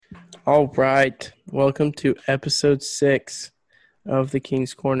All right. Welcome to episode 6 of the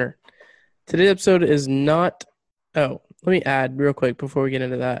King's Corner. Today's episode is not... Oh, let me add real quick before we get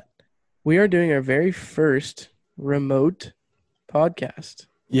into that. We are doing our very first remote podcast.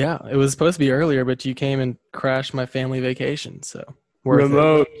 Yeah, it was supposed to be earlier, but you came and crashed my family vacation, so worth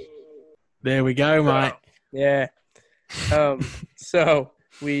Remote. it. There we go, mate. Yeah. So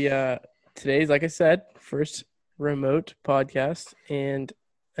we today's, like I said, first remote podcast, and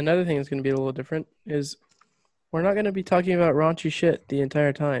another thing that's going to be a little different is we're not going to be talking about raunchy shit the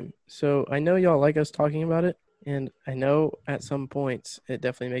entire time. So I know y'all like us talking about it, and I know at some points it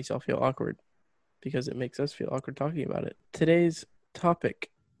definitely makes y'all feel awkward because it makes us feel awkward talking about it. Today's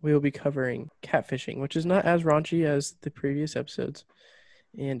topic, we will be covering catfishing, which is not as raunchy as the previous episodes,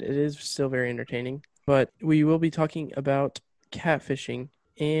 and it is still very entertaining. But we will be talking about catfishing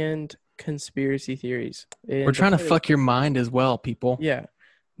and conspiracy theories. And We're trying to fuck your mind as well, people. Yeah.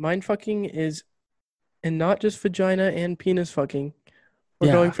 Mind fucking is, and not just vagina and penis fucking.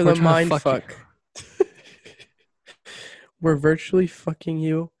 We're going for the mind fuck. We're virtually fucking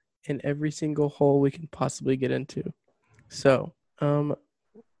you in every single hole we can possibly get into. So, what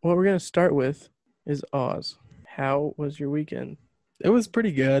we're going to start with is Oz. How was your weekend? It was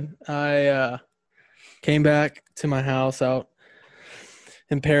pretty good. I came back to my house out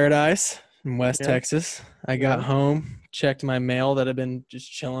in Paradise in West Texas. I got home, checked my mail that had been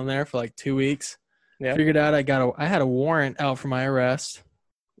just chilling there for like 2 weeks. Yeah. Figured out I had a warrant out for my arrest.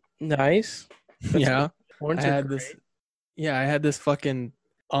 Nice. Yeah. I had this fucking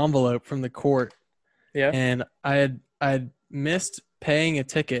envelope from the court. Yeah. And I had missed paying a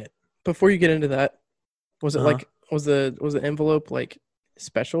ticket. Before you get into that, was it was the envelope like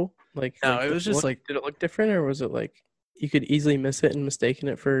special? Like no, it was just like, did it look different, or was it like you could easily miss it and mistaken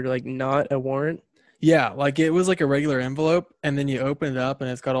it for like not a warrant? Yeah, like it was like a regular envelope, and then you open it up and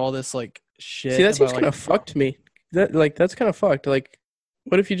it's got all this like shit. See, that seems kind of fucked me. That's kind of fucked. Like,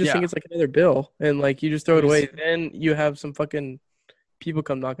 what if you just think it's like another bill and like you just throw it away? Then you have some fucking people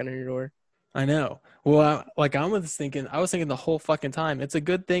come knocking on your door. I know. Well, I was thinking the whole fucking time. It's a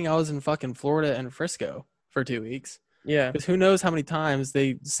good thing I was in fucking Florida and Frisco for 2 weeks. Yeah. Because who knows how many times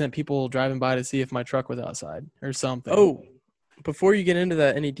they sent people driving by to see if my truck was outside or something. Oh, before you get into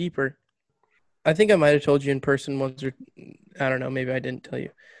that any deeper, I think I might have told you in person once, or I don't know, maybe I didn't tell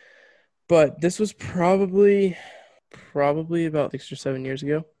you. But this was probably about 6 or 7 years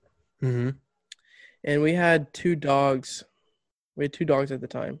ago. Mm-hmm. And we had 2 dogs. We had 2 dogs at the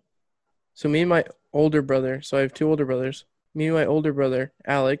time. So me and my older brother, so I have 2 older brothers. Me and my older brother,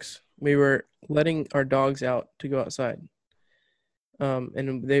 Alex, we were letting our dogs out to go outside.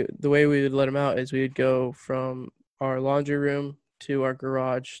 And the way we would let them out is we would go from our laundry room to our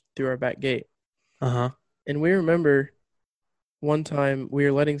garage through our back gate. Uh-huh. And we remember one time we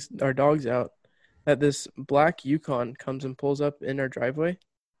were letting our dogs out that this black Yukon comes and pulls up in our driveway.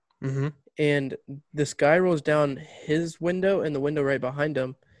 Mm-hmm. And this guy rolls down his window and the window right behind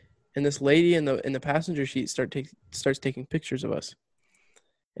him. And this lady in the passenger seat starts taking pictures of us.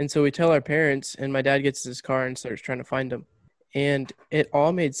 And so we tell our parents, and my dad gets his car and starts trying to find them. And it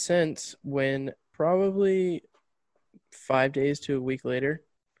all made sense when probably 5 days to a week later,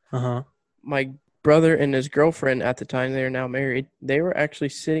 my brother and his girlfriend at the time, they are now married, they were actually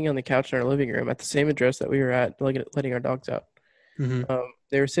sitting on the couch in our living room at the same address that we were at, letting our dogs out. Mm-hmm.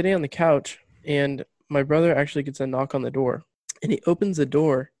 They were sitting on the couch, and my brother actually gets a knock on the door. And he opens the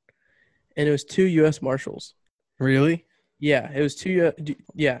door, and it was 2 U.S. Marshals. Really? Yeah, it was 2.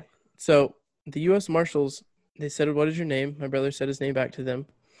 Yeah. So the U.S. Marshals, they said, "What is your name?" My brother said his name back to them.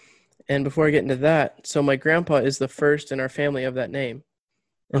 And before I get into that, so my grandpa is the first in our family of that name.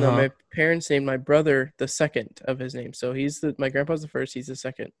 And then my parents named my brother the second of his name. So my grandpa's the first, he's the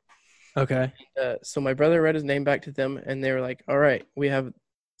second. Okay. So my brother read his name back to them, and they were like, "All right, we have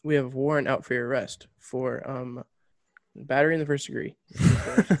a warrant out for your arrest for battery in the first degree."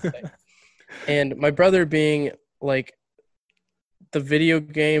 And my brother, being like the video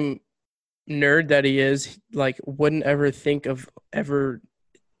game nerd that he is, like wouldn't ever think of ever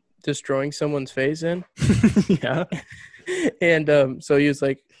destroying someone's face in. Yeah. And so he was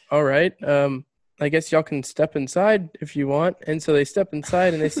like, "All right, I guess y'all can step inside if you want." And so they step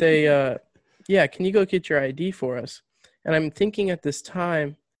inside and they say, "Yeah, can you go get your ID for us?" And I'm thinking at this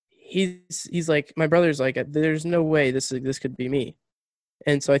time, he's like, my brother's like, "There's no way this could be me."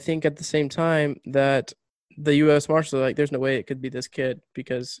 And so I think at the same time that the U.S. Marshals are like, "There's no way it could be this kid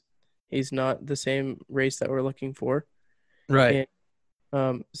because he's not the same race that we're looking for." Right.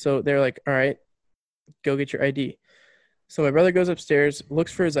 And so they're like, "All right, go get your ID." So my brother goes upstairs,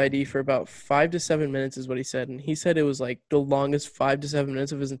 looks for his ID for about 5 to 7 minutes, is what he said. And he said it was like the longest 5 to 7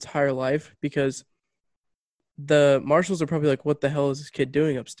 minutes of his entire life because the marshals are probably like, what the hell is this kid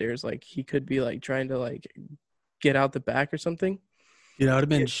doing upstairs? Like, he could be like trying to like get out the back or something. Dude, I would have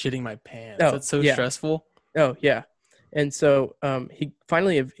been shitting my pants. Oh, That's so yeah. stressful. Oh, yeah. And so he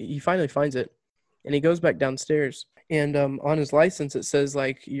finally finds it, and he goes back downstairs. And on his license, it says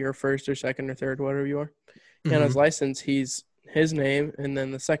like you're first or second or third, whatever you are. And on his license, he's his name and then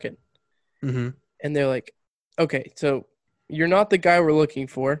the second. Mm-hmm. And they're like, okay, so you're not the guy we're looking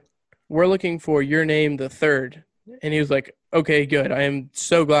for. We're looking for your name, the third. And he was like, okay, good. I am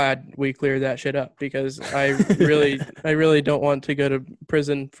so glad we cleared that shit up because I really don't want to go to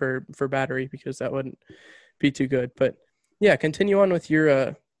prison for battery because that wouldn't be too good. But yeah, continue on with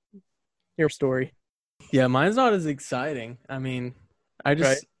your story. Yeah, mine's not as exciting. I mean, I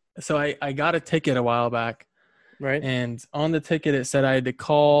got a ticket a while back. Right. And on the ticket, it said I had to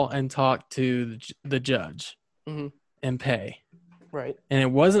call and talk to the judge and pay. Right. And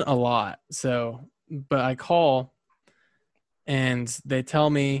it wasn't a lot. So, but I call and they tell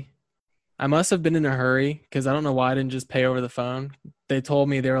me I must have been in a hurry because I don't know why I didn't just pay over the phone. They told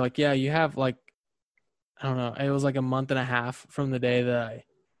me, they were like, yeah, you have like, I don't know. It was like a month and a half from the day that I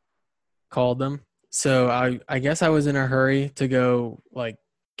called them. So I guess I was in a hurry to go like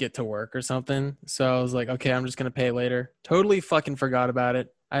get to work or something. So I was like, okay, I'm just going to pay later. Totally fucking forgot about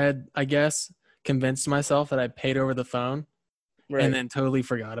it. I had, I guess, convinced myself that I paid over the phone and then totally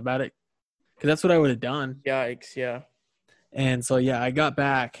forgot about it. Because that's what I would have done. Yikes, yeah. And so, yeah, I got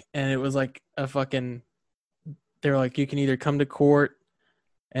back and it was like a fucking, they were like, you can either come to court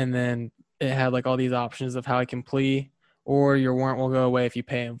and then it had like all these options of how I can plea or your warrant will go away if you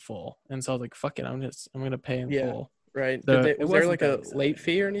pay in full. And so I was like, fuck it, I'm going to pay in full. Right. So was there like a late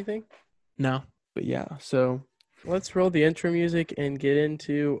fee or anything? No, but yeah. So let's roll the intro music and get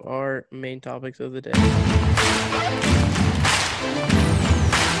into our main topics of the day.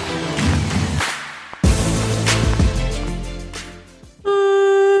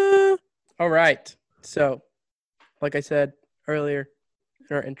 All right. So, like I said earlier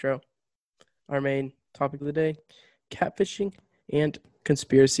in our intro, our main topic of the day, catfishing and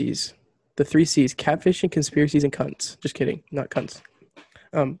conspiracies. The 3 C's: catfishing, conspiracies, and cunts. Just kidding, not cunts.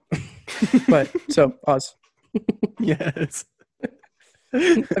 But so Oz. Yes.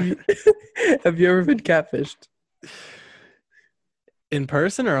 Have you ever been catfished? In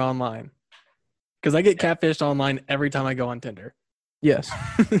person or online? Because I get catfished online every time I go on Tinder. Yes.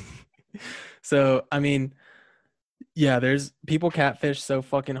 So, I mean, yeah, there's people catfish so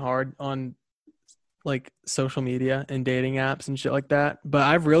fucking hard on like social media and dating apps and shit like that. But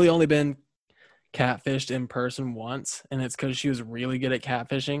I've really only been catfished in person once, and it's because she was really good at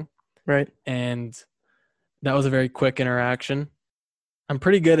catfishing. Right. And that was a very quick interaction. I'm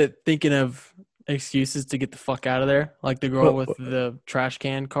pretty good at thinking of excuses to get the fuck out of there, like the girl with the trash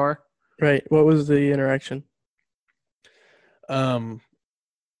can car. Right. What was the interaction?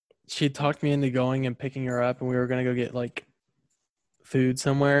 She talked me into going and picking her up, and we were gonna go get like food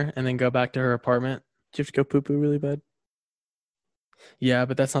somewhere and then go back to her apartment. Did you have to go poo-poo really bad? Yeah,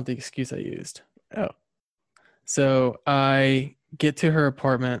 but that's not the excuse I used. Oh. So I get to her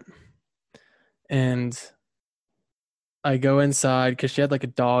apartment and I go inside because she had like a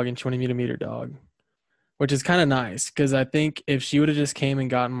dog and she wanted me to meet her dog, which is kind of nice because I think if she would have just came and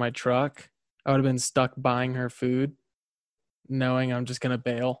gotten my truck, I would have been stuck buying her food knowing I'm just going to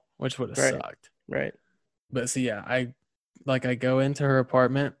bail, which would have sucked. Right. But so yeah, I go into her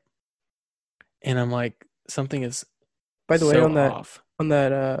apartment and I'm like, something is by the so way off. on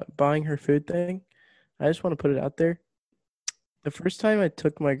that buying her food thing, I just want to put it out there. The first time I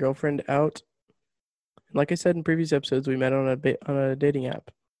took my girlfriend out, like I said in previous episodes, we met on a dating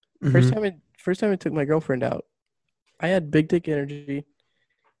app. Mm-hmm. First time I took my girlfriend out, I had big dick energy,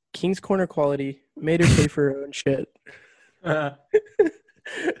 King's Corner quality, made her pay for her own shit. All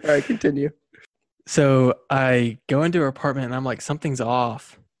right, continue. So I go into her apartment and I'm like, something's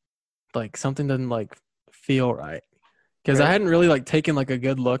off. Like something doesn't like feel right. Because I hadn't really like taken like a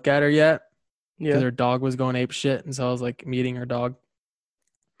good look at her yet. Yeah. Because her dog was going ape shit. And so I was like meeting her dog.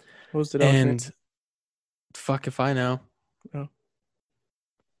 What was the dog's name? Fuck if I know. Oh.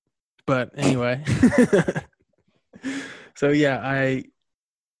 But anyway. So yeah,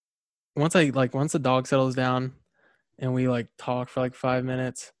 once the dog settles down and we like talk for like 5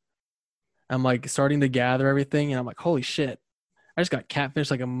 minutes, I'm like starting to gather everything and I'm like, holy shit, I just got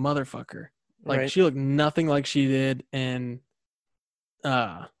catfished like a motherfucker. Like she looked nothing like she did in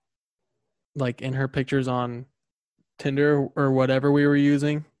like in her pictures on Tinder or whatever we were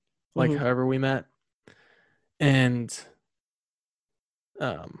using, like however we met. And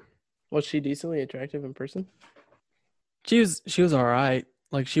Was she decently attractive in person? She was all right.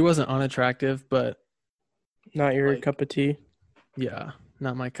 Like, she wasn't unattractive, but Not your like, cup of tea. yeah,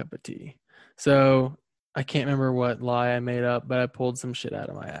 not my cup of tea. So I can't remember what lie I made up, but I pulled some shit out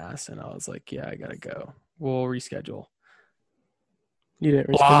of my ass, and I was like, "Yeah, I gotta go. We'll reschedule." You didn't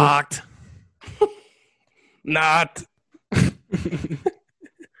reschedule. Blocked. Not.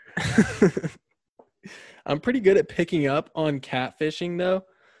 I'm pretty good at picking up on catfishing, though.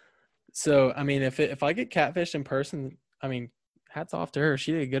 So I mean, if I get catfished in person, I mean, hats off to her.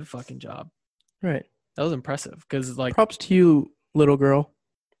 She did a good fucking job. Right. That was impressive because, like, props to you, little girl.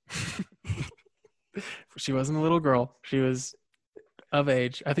 she wasn't a little girl. She was of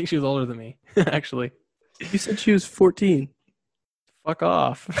age. I think she was older than me, actually. You said she was 14. Fuck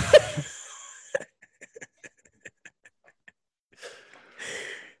off.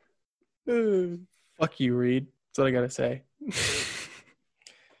 Fuck you, Reed. That's what I gotta say.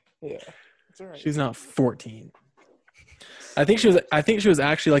 Yeah, it's all right. She's not 14. I think she was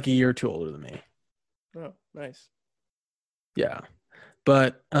actually like a year or two older than me. Oh, nice. Yeah.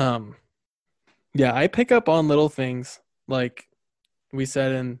 But yeah, I pick up on little things like we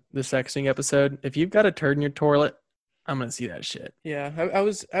said in the sexting episode. If you've got a turd in your toilet, I'm gonna see that shit. Yeah,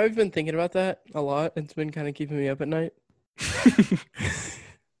 I've been thinking about that a lot. It's been kind of keeping me up at night.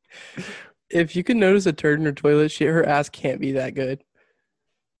 If you can notice a turd in her toilet, her ass can't be that good.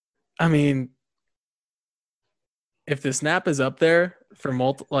 I mean, if the snap is up there for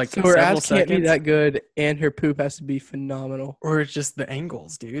so her ass can't be that good, and her poop has to be phenomenal. Or it's just the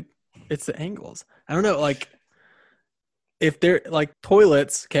angles, dude. It's the angles. I don't know, like if they're like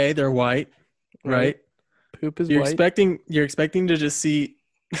toilets, okay, they're white, right? Poop is you're white. You're expecting to just see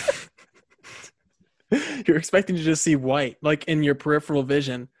you're expecting to just see white, like in your peripheral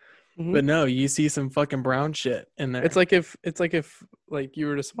vision. Mm-hmm. But no, you see some fucking brown shit in there. It's like if like you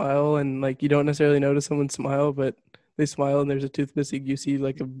were to smile and like you don't necessarily notice someone smile, but they smile and there's a tooth missing, you see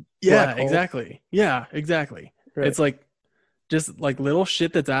like a black hole. Exactly. Yeah, exactly. Right. It's like just like little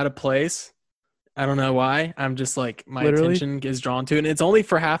shit that's out of place. I don't know why. I'm just like my attention is drawn to it. And it's only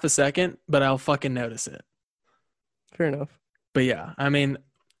for half a second, but I'll fucking notice it. Fair enough. But yeah, I mean,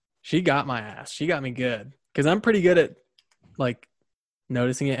 she got my ass. She got me good because I'm pretty good at like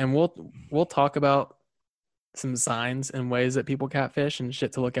noticing it, and we'll talk about some signs and ways that people catfish and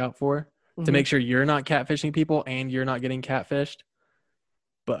shit to look out for to make sure you're not catfishing people and you're not getting catfished.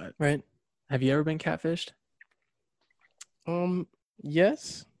 But right, have you ever been catfished?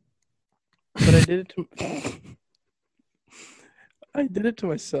 Yes, but I did it to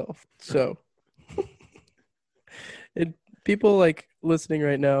myself. So, and people like listening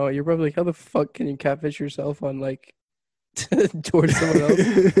right now, you're probably like, how the fuck can you catfish yourself on like towards someone else?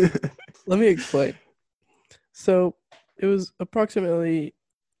 Let me explain. So it was approximately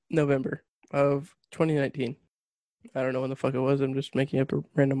November of 2019. I don't know when the fuck it was. I'm just making up a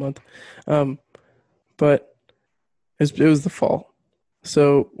random month. But it was the fall.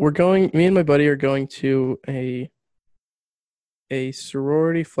 So me and my buddy are going to a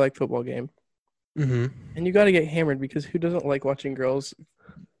sorority flag football game. Mm-hmm. And you got to get hammered because who doesn't like watching girls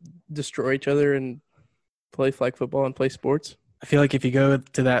destroy each other and play flag football and play sports? I feel like if you go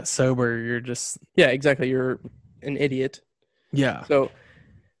to that sober, you're just... Yeah, exactly. You're an idiot. Yeah. So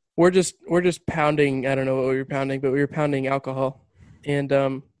we're just pounding. I don't know what we were pounding, but we were pounding alcohol.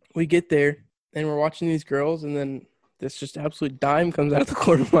 And we get there and we're watching these girls, and then this just absolute dime comes out of the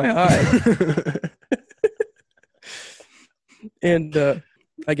corner of my eye. And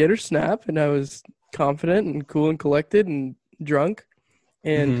I get her snap, and I was confident and cool and collected and drunk.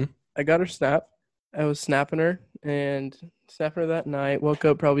 And I got her snap. I was snapping her that night. Woke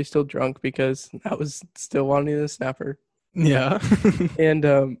up probably still drunk because I was still wanting to snap her. Yeah.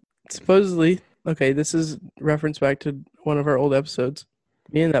 And supposedly, okay, this is reference back to one of our old episodes.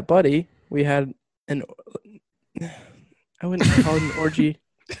 Me and that buddy, we had I wouldn't call it an orgy.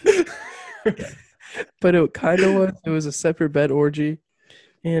 But it kind of was. It was a separate bed orgy.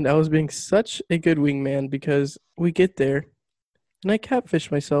 And I was being such a good wingman because we get there and I catfish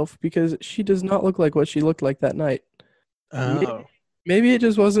myself because she does not look like what she looked like that night. Oh. Maybe it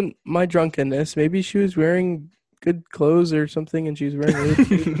just wasn't my drunkenness. Maybe she was wearing good clothes or something and she was wearing really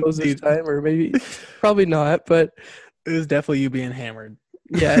good clothes this time, or maybe probably not, but it was definitely you being hammered.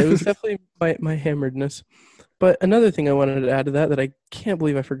 Yeah, it was definitely my hammeredness. But another thing I wanted to add to that I can't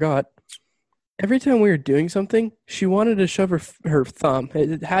believe I forgot. Every time we were doing something, she wanted to shove her thumb.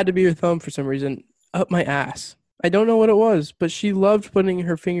 It had to be her thumb for some reason up my ass. I don't know what it was, but she loved putting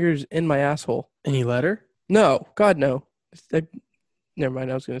her fingers in my asshole. And you let her? No, God no. Never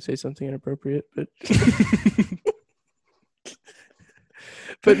mind. I was going to say something inappropriate, but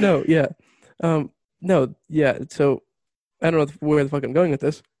But no, yeah. No, yeah. So I don't know where the fuck I'm going with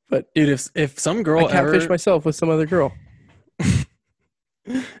this, but Dude, if some girl I catfish ever myself with some other girl.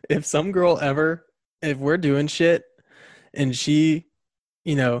 if some girl ever if we're doing shit and she,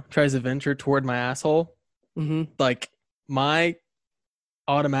 tries to venture toward my asshole, Mm-hmm. like my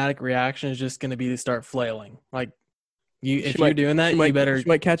automatic reaction is just gonna be to start flailing. Like if you're doing that, you better She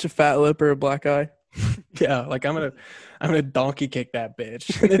might catch a fat lip or a black eye. yeah, like I'm gonna donkey kick that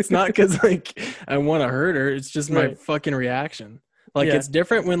bitch. And it's not because like I want to hurt her. It's just my Right. fucking reaction. Like Yeah. it's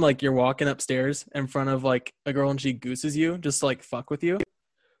different when like you're walking upstairs in front of like a girl and she gooses you, just to, like fuck with you.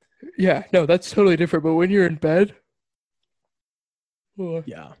 Yeah, no, that's totally different. But when you're in bed,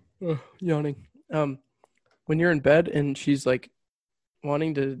 Yeah. yawning. When you're in bed and she's like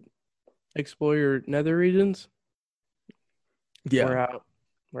wanting to explore your nether regions, Yeah. we're out.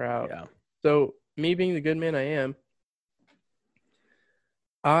 We're out. Yeah. So me being the good man I am,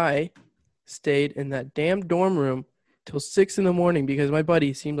 I stayed in that damn dorm room till 6 a.m. because my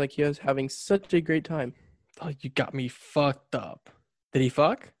buddy seemed like he was having such a great time. Oh, you got me fucked up. Did he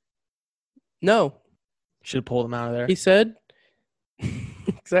fuck? No, Should have pulled him out of there. he said,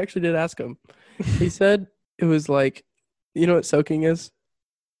 because I actually did ask him. He said it was like, you know what soaking is?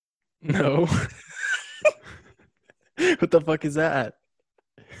 No. What the fuck is that?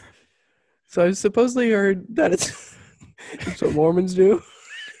 So I supposedly heard that it's what Mormons do.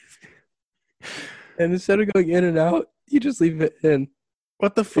 And instead of going in and out, you just leave it in.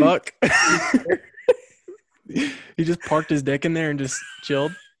 What the fuck? He just parked his dick in there and just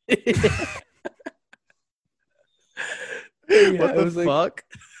chilled. What the fuck?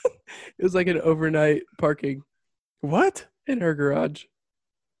 It was like an overnight parking What? in her garage.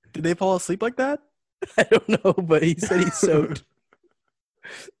 Did they fall asleep like that? I don't know, but he said he soaked.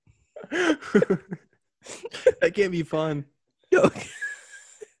 That can't be fun. Yo.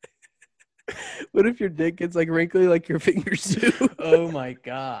 What if your dick gets like wrinkly like your fingers do? Oh my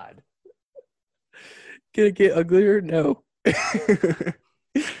god. Can it get uglier? No.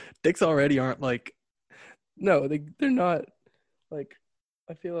 Dicks already aren't like. No, they're not. Like,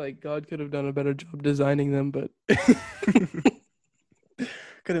 I feel like God could have done a better job designing them, but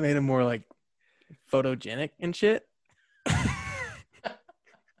Could have made them more like photogenic and shit.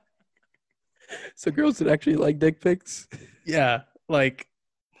 so girls that actually like dick pics. Yeah, like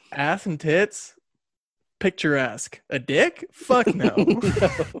ass and tits, picturesque. A dick? Fuck no.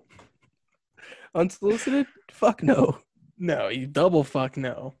 No. Unsolicited? Fuck no. No, you double fuck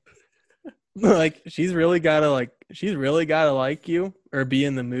no. Like she's really gotta like you or be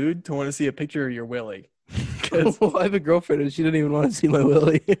in the mood to want to see a picture of your willy. Well, I have a girlfriend and she didn't even want to see my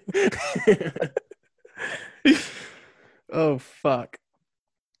willy. Oh fuck.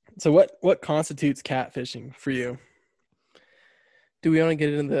 So what constitutes catfishing for you? Do we want to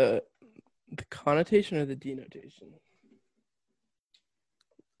get into the connotation or the denotation?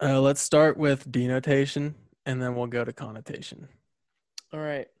 Let's start with denotation and then we'll go to connotation. All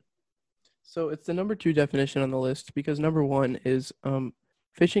right. So it's the number 2 definition on the list because number 1 is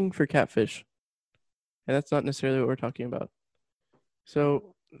fishing for catfish. And that's not necessarily what we're talking about.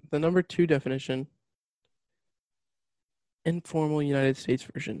 So the number 2 definition, informal United States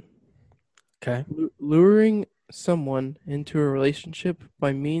version. Okay. Luring someone into a relationship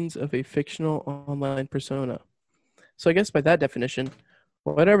by means of a fictional online persona. So I guess by that definition,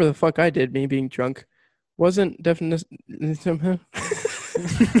 whatever the fuck I did, me being drunk, wasn't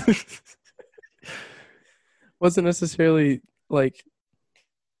wasn't necessarily like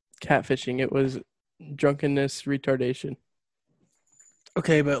catfishing. It was drunkenness retardation.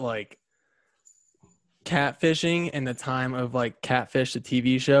 Okay, but like catfishing in the time of like Catfish, the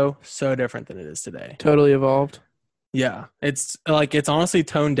TV show, so different than it is today. Totally evolved. Yeah, it's honestly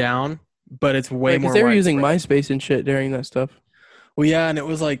toned down, but it's way more. Because they were using widespread. MySpace and shit during that stuff. Well, yeah, and it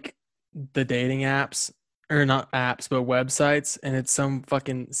was like the dating apps, or not apps, but websites, and it's some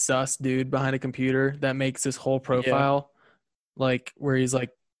fucking sus dude behind a computer that makes this whole profile, like where he's like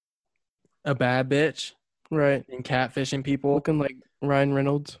a bad bitch, right? And catfishing people, looking like Ryan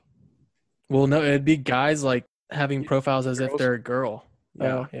Reynolds. Well, no, it'd be guys like having profiles as if they're a girl.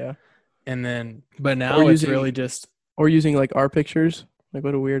 Yeah. Oh, yeah. And then, but now it's really just. Or using like our pictures. Like,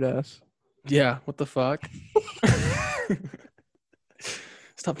 what a weird ass. Yeah, what the fuck?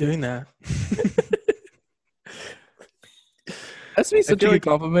 Stop doing that. That's to be such a good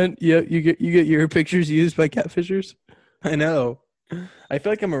compliment. Yeah, you get your pictures used by catfishers. I know. I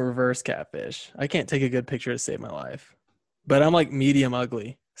feel like I'm a reverse catfish. I can't take a good picture to save my life. But I'm like medium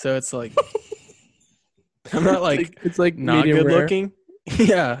ugly. So it's like I'm not like it's like not medium good rare. looking.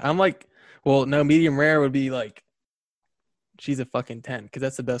 Yeah, I'm like, well, no, medium rare would be like she's a fucking 10 because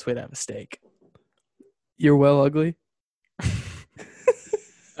that's the best way to have a steak. You're well ugly.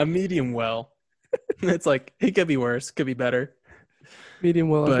 A medium well. It's like, it could be worse, could be better. Medium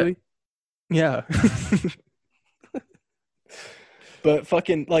well But ugly. yeah. But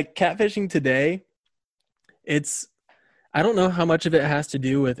fucking like catfishing today, I don't know how much of it has to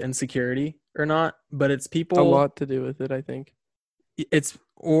do with insecurity or not, but it's people. A lot to do with it, I think.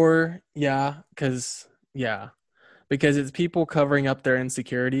 Because it's people covering up their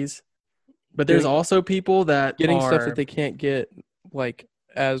insecurities. But there's also people that getting stuff that they can't get like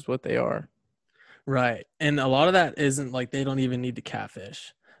as what they are. Right. And a lot of that isn't like they don't even need to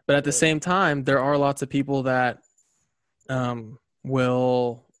catfish. But at the same time, there are lots of people that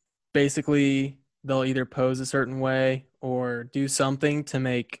will basically, they'll either pose a certain way or do something to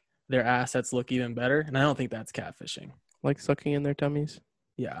make their assets look even better. And I don't think that's catfishing. Like sucking in their tummies?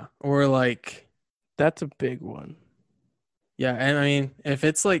 Yeah. Or like. That's a big one. Yeah. And I mean, if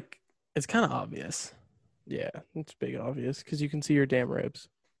it's like, it's kind of obvious. Yeah, it's big obvious because you can see your damn ribs.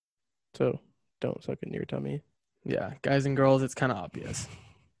 So don't suck into your tummy. Yeah. Guys and girls, it's kind of obvious.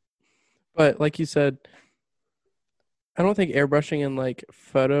 But like you said, I don't think airbrushing and like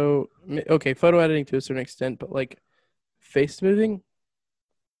photo editing to a certain extent, but like face smoothing,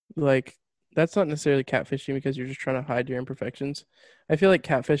 like that's not necessarily catfishing because you're just trying to hide your imperfections. I feel like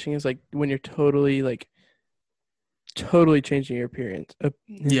catfishing is like when you're totally changing your appearance.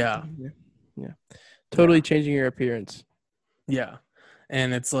 Yeah. Totally changing your appearance. Yeah.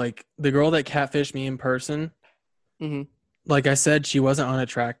 And it's like the girl that catfished me in person, mm-hmm. like I said, she wasn't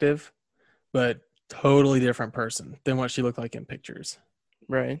unattractive, but totally different person than what she looked like in pictures.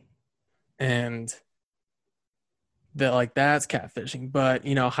 Right. And that's catfishing. But,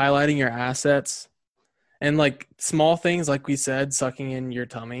 highlighting your assets and like small things, like we said, sucking in your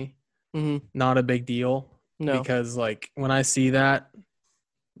tummy, not a big deal. No. Because like when I see that,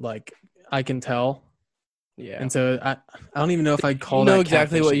 like I can tell. Yeah. And so I don't even know if I'd call that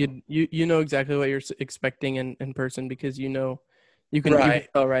exactly catfishing. You know exactly what you're expecting in person because you can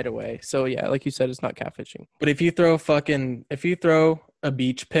tell right away. So yeah, like you said, it's not catfishing. But if you throw a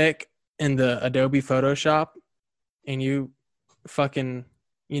beach pic in the Adobe Photoshop and you fucking,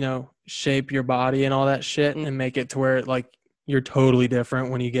 shape your body and all that shit and make it to where like you're totally different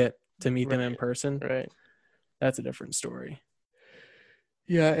when you get to meet them in person. Right. That's a different story.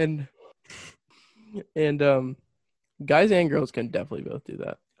 Yeah, and guys and girls can definitely both do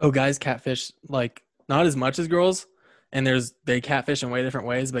that. Oh, guys catfish like not as much as girls, and they catfish in way different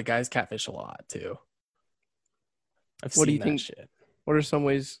ways, but guys catfish a lot too. What do you think? Shit. What are some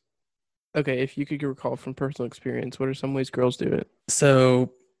ways? Okay, if you could recall from personal experience, what are some ways girls do it?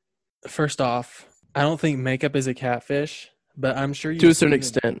 So, first off, I don't think makeup is a catfish, but I'm sure to a certain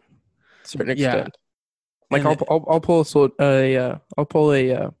extent. Yeah. Like I'll pull a personal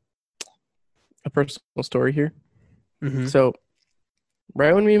story here. Mm-hmm. So,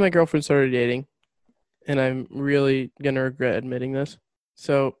 right when me and my girlfriend started dating, and I'm really gonna regret admitting this.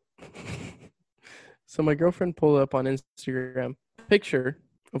 So my girlfriend pulled up on Instagram a picture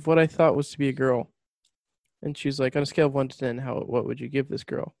of what I thought was to be a girl, and she's like, on a scale of 1 to 10, what would you give this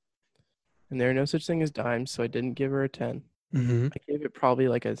girl? And there are no such thing as dimes, so I didn't give her a 10. Mm-hmm. I gave it probably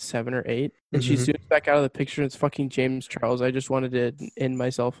like a 7 or 8. And she zooms back out of the picture and it's fucking James Charles. I just wanted to end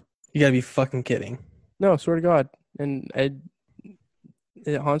myself. You gotta be fucking kidding. No, swear to God. And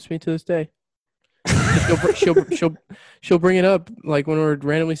it haunts me to this day. She'll bring it up like when we're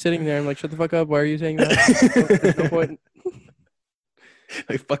randomly sitting there. I'm like, shut the fuck up. Why are you saying that? There's no point.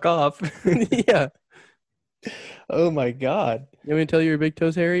 Like, fuck off. Yeah. Oh my God. You want me to tell you your big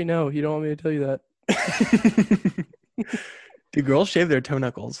toes hairy? No, you don't want me to tell you that. Do girls shave their toe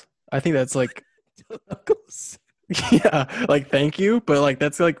knuckles? I think that's like toe knuckles. Yeah, like thank you, but like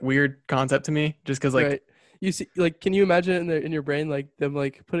that's like weird concept to me. Just because like right. You see, like, can you imagine it in your brain, like them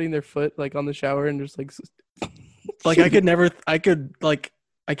like putting their foot like on the shower and just like I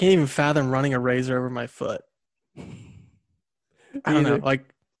can't even fathom running a razor over my foot. I don't know. Like,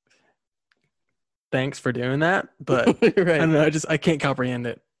 thanks for doing that, but right. I don't know. I can't comprehend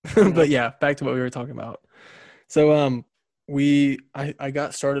it. But yeah, back to what we were talking about. So I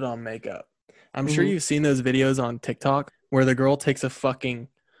got started on makeup. I'm sure you've seen those videos on TikTok where the girl takes a fucking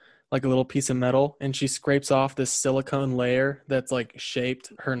like a little piece of metal and she scrapes off this silicone layer that's like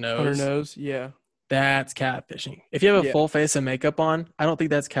shaped her nose. On her nose, yeah. That's catfishing. If you have a full face of makeup on, I don't think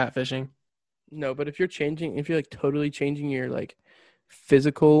that's catfishing. No, but if you're like totally changing your like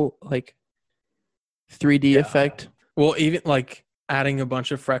physical like 3D effect. Well, even like adding a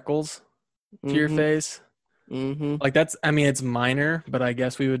bunch of freckles to your face. Mm-hmm. Like it's minor, but I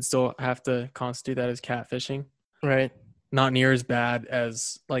guess we would still have to constitute that as catfishing. Right. not near as bad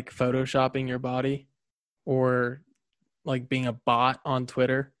as like photoshopping your body or like being a bot on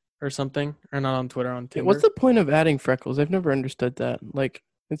Twitter or something, or not on Twitter, on Yeah, Tinder. what's the point of adding freckles? I've never understood that. Like,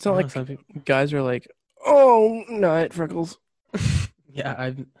 it's not I don't know, like some people, guys are like, oh, no, I had freckles.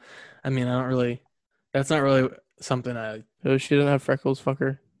 yeah, I mean, I don't really. That's not really something I. Oh, she didn't have freckles. Fuck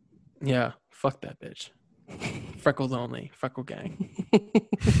her. Yeah, fuck that bitch. Freckles only, freckle gang.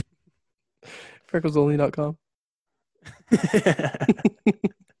 Frecklesonly.com.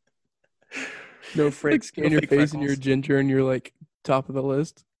 No Like fake, no scan your fake face and you're freckles. ginger and you're like top of the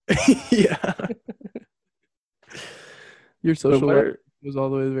list. Yeah. Your But social what life are? was all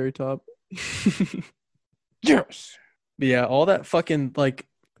the way to the very top. Yes. But yeah, all that fucking like.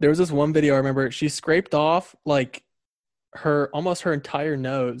 There was this one video I remember. She scraped off like almost her entire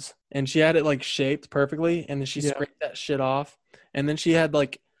nose, and she had it like shaped perfectly, and then she Yeah. scraped that shit off, and then she had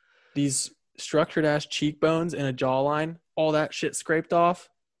like these structured ass cheekbones and a jawline, all that shit scraped off.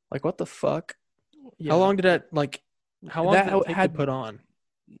 Like, what the fuck? Yeah. How long did that like? How long That did it take to had put on?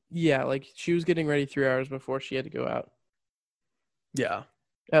 Yeah, like she was getting ready 3 hours before she had to go out. Yeah,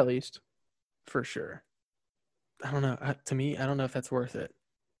 At least. for sure. I don't know. To me, I don't know if that's worth it.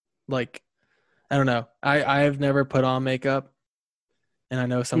 Like, I don't know. I've never put on makeup, and I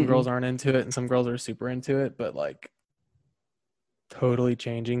know some girls aren't into it, and some girls are super into it. But like, totally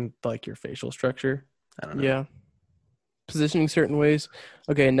changing like your facial structure. I don't know. Yeah. Positioning certain ways.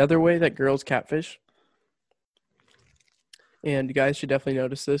 Okay, another way that girls catfish, and guys should definitely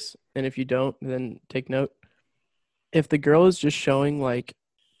notice this, and if you don't, then take note. If the girl is just showing like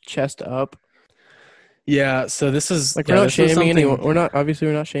chest up, Yeah. So this is like yeah. we're not This is shaming anyone. something.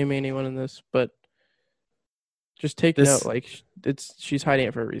 We're not shaming anyone in this, but just take note. This Like she's hiding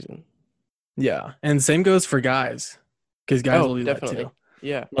it for a reason. yeah, and same goes for guys, because guys Oh, will do that definitely. too.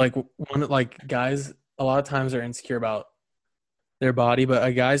 Yeah. Like guys a lot of times are insecure about their body, but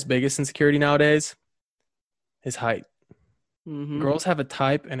a guy's biggest insecurity nowadays is height. Mm-hmm. Girls have a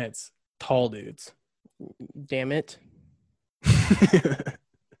type, and it's tall dudes. Damn it.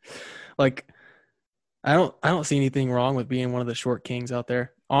 Like I don't see anything wrong with being one of the short kings out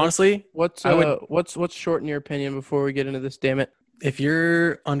there. Honestly, What's I would what's short in your opinion before we get into this? Damn it. if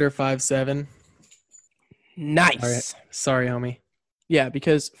you're under 5'7". Nice. Sorry, homie. Yeah,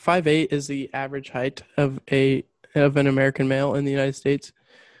 because 5'8" is the average height of an American male in the United States.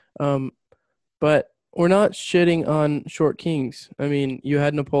 But we're not shitting on short kings. I mean, you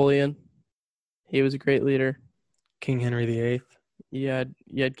had Napoleon. He was a great leader. King Henry VIII. You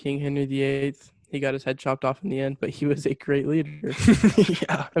had King Henry VIII. He got his head chopped off in the end, but he was a great leader.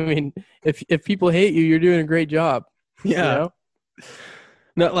 Yeah. I mean, if people hate you, you're doing a great job. Yeah. You know?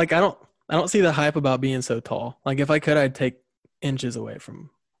 No, like I don't see the hype about being so tall. Like if I could, I'd take inches away from.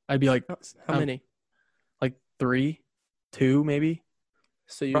 I'd be like, How many? Like 3, 2 maybe.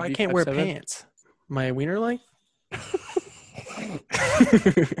 So you Bro, I can't wear 5'7"? pants. My wiener length.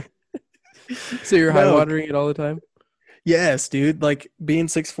 So you're high No. watering it all the time? Yes, dude. Like being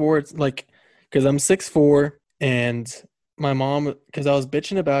 6'4", it's like because I'm 6'4", and my mom, because I was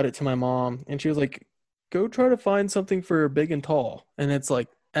bitching about it to my mom, and she was like, "Go try to find something for big and tall," and it's like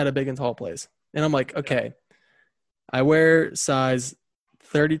at a big and tall place, and I'm like, okay, I wear size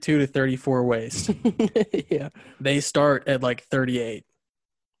 32 to 34 waist. Yeah. They start at like 38.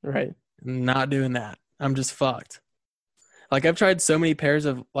 Right. Not doing that. I'm just fucked. Like I've tried so many pairs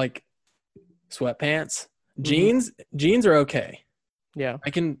of like sweatpants. Jeans are okay. Yeah. I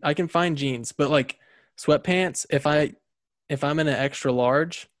can find jeans, but like sweatpants, if I'm in an extra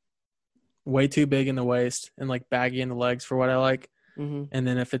large, way too big in the waist and like baggy in the legs for what I like. Mm-hmm. And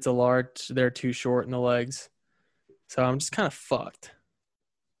then if it's a large, they're too short in the legs. So I'm just kind of fucked.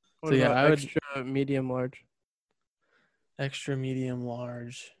 What about I would extra medium large. Extra medium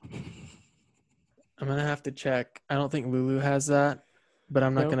large. I'm gonna have to check. I don't think Lulu has that, but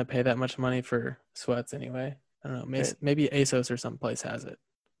I'm not gonna pay that much money for sweats anyway. I don't know. Maybe ASOS or someplace has it.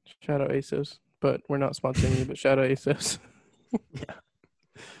 Shout out ASOS, but we're not sponsoring you. But shout out ASOS. Yeah,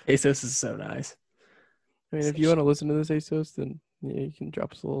 ASOS is so nice. I mean, if you want to listen to this ASOS, then yeah, you can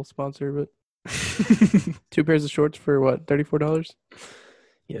drop us a little sponsor. But 2 pairs of shorts for what, $34?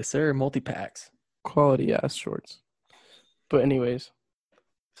 Yes, sir. Multi-packs. Quality ass shorts. But anyways,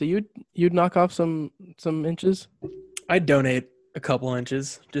 so you'd knock off some inches? I'd donate a couple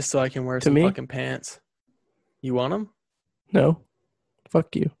inches just so I can wear some fucking pants. You want them? No.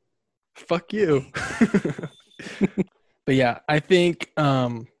 Fuck you. Fuck you. But yeah, I think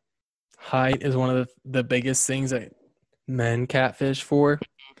height is one of the biggest things that men catfish for.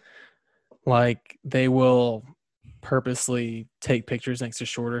 Like they will purposely take pictures next to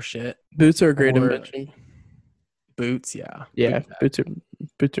shorter shit. Boots are a great invention. boots, yeah. Yeah, boots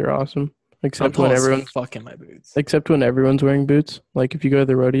are awesome. I'm Except tall when as everyone's fuck in my boots. wearing boots. Like if you go to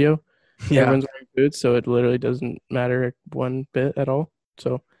the rodeo, Yeah, everyone's wearing boots, so it literally doesn't matter one bit at all.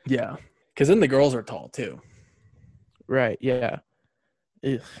 So yeah. Because then the girls are tall too. right, yeah.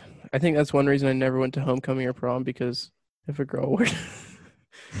 Ugh. I think that's one reason I never went to homecoming or prom because if a girl were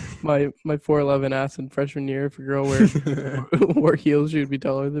my 4'11" ass in freshman year, if a girl wore heels, she would be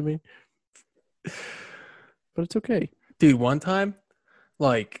taller than me. But it's okay. Dude, one time,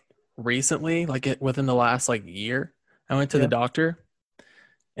 like recently, within the last like year, I went to the Yeah. doctor,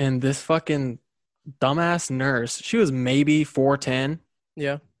 and this fucking dumbass nurse, she was maybe 4'10".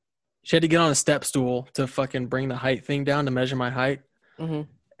 Yeah. She had to get on a step stool to fucking bring the height thing down to measure my height. Mm-hmm.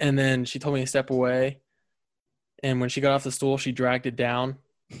 And then she told me to step away. And when she got off the stool, she dragged it down.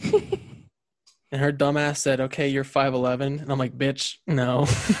 And her dumbass said, "Okay, you're 5'11". And I'm like, "Bitch, no."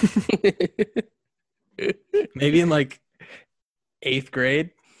 Maybe in like 8th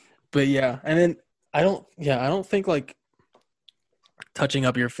grade. But yeah. And then I don't think like touching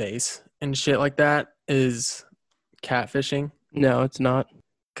up your face and shit like that is catfishing. No, it's not.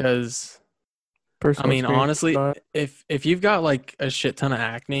 Because I Personal mean, experience. It's honestly, not. if you've got like a shit ton of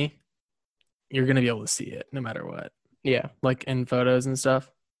acne, you're gonna be able to see it no matter what. Yeah. Like in photos and stuff.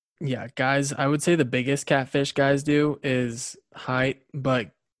 Yeah, guys, I would say the biggest catfish guys do is height, but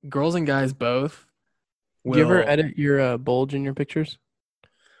girls and guys both will. Do you ever edit your bulge in your pictures?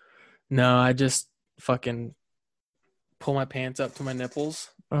 No, I just fucking pull my pants up to my nipples.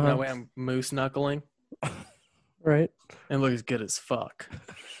 And that way I'm moose knuckling. Right. And look as good as fuck.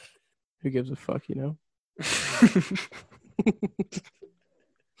 Who gives a fuck, you know?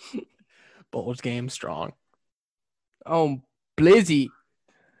 Bulge game strong. Oh, Blizzy.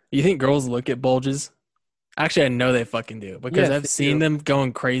 You think girls look at bulges? Actually, I know they fucking do because Yes, I've they seen do. them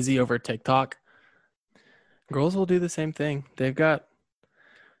going crazy over TikTok. Girls will do the same thing. They've got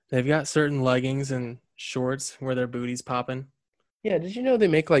certain leggings and shorts where their booty's popping. Yeah, did you know they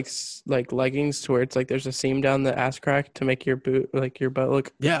make like leggings to where it's like there's a seam down the ass crack to make your your butt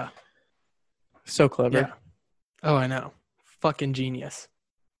look Yeah. so clever. Yeah. Oh, I know. Fucking genius.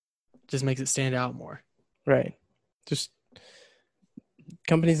 Just makes it stand out more. Right. Just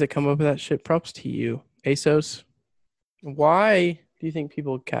companies that come up with that shit, props to you. ASOS. Why do you think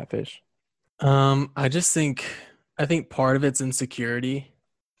people catfish? I think part of it's insecurity.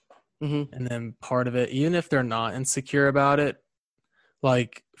 Mm-hmm. And then part of it, even if they're not insecure about it,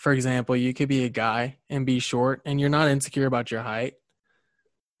 like for example, you could be a guy and be short and you're not insecure about your height,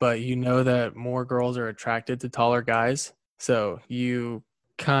 but you know that more girls are attracted to taller guys. So you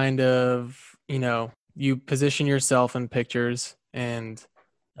kind of, you position yourself in pictures and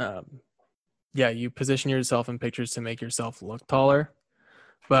you position yourself in pictures to make yourself look taller.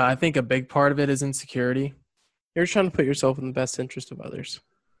 But I think a big part of it is insecurity. You're trying to put yourself in the best interest of others.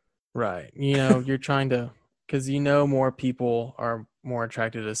 Right. You're trying to, because more people are more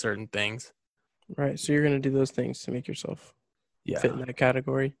attracted to certain things. Right. So you're going to do those things to make yourself fit in that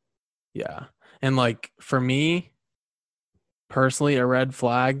category. Yeah. And like for me personally, a red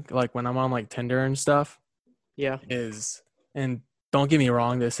flag, like when I'm on like Tinder and stuff, is, and don't get me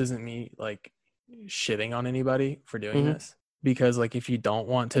wrong, this isn't me like shitting on anybody for doing this, because like if you don't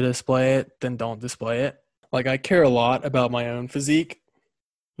want to display it, then don't display it. Like I care a lot about my own physique.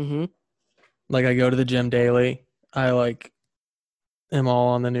 Mm-hmm. Like I go to the gym daily. I like am all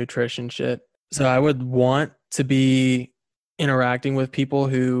on the nutrition shit. So I would want to be interacting with people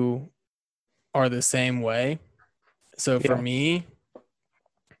who are the same way. So for me,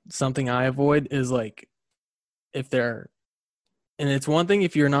 something I avoid is like if they're, and it's one thing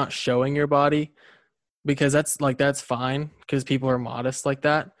if you're not showing your body, because that's fine because people are modest like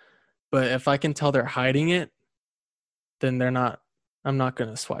that. But if I can tell they're hiding it, then I'm not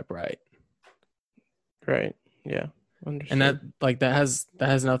going to swipe right. Right. Yeah. Understood. And that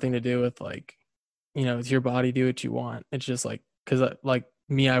has nothing to do with like, it's your body, do what you want. It's just like, cause like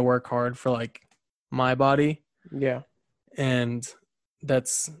me, I work hard for like my body. Yeah. And I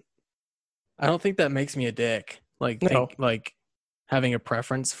don't think that makes me a dick. Like, like having a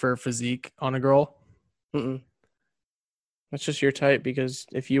preference for physique on a girl. Mm-mm. That's just your type, because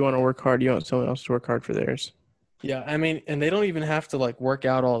if you want to work hard, you want someone else to work hard for theirs. Yeah. I mean, and they don't even have to like work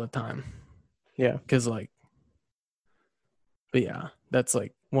out all the time. Yeah. Cause like, but yeah, that's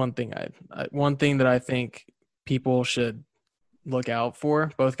like one thing one thing that I think people should look out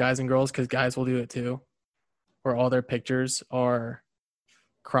for, both guys and girls, because guys will do it too, where all their pictures are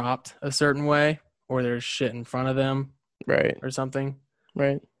cropped a certain way or there's shit in front of them, right, or something.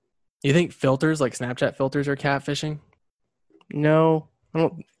 Right. You think filters like Snapchat filters are catfishing? No, I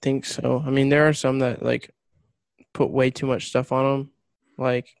don't think so. I mean, there are some that like put way too much stuff on them.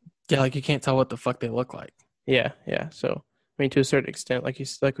 Like, Yeah, like you can't tell what the fuck they look like. yeah. So, I mean, to a certain extent, like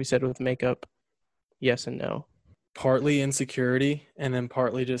we said with makeup, yes and no. Partly insecurity, and then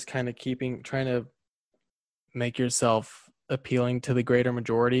partly just kind of trying to make yourself appealing to the greater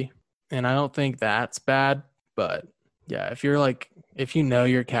majority. And I don't think that's bad, but yeah, if you're if you know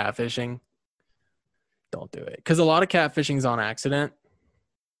you're catfishing, don't do it. Because a lot of catfishing is on accident,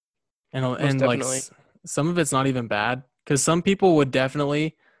 and Definitely. some of it's not even bad. Because some people would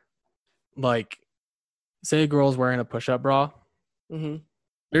definitely say a girl's wearing a push-up bra. Mm-hmm.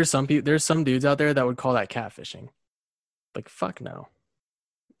 There's some dudes out there that would call that catfishing. Like, fuck no.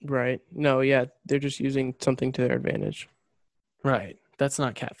 Right. No, yeah, they're just using something to their advantage. Right. That's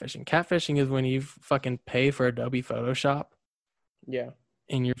not catfishing. Catfishing is when you fucking pay for Adobe Photoshop. Yeah.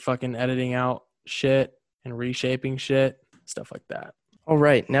 And you're fucking editing out shit and reshaping shit, stuff like that. All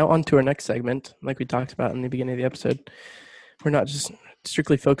right. Now on to our next segment. Like we talked about in the beginning of the episode, we're not just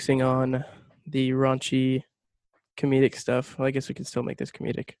strictly focusing on the raunchy comedic stuff. Well, I guess we can still make this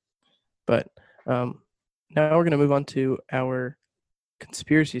comedic. But now we're going to move on to our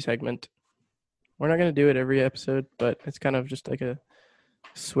conspiracy segment. We're not going to do it every episode, but it's kind of just like a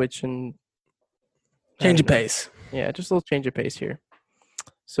switch and change of pace. Yeah, just a little change of pace here.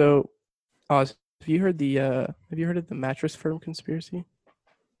 So, Oz, have you heard of the mattress firm conspiracy?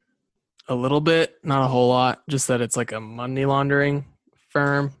 A little bit, not a whole lot. Just that it's like a money laundering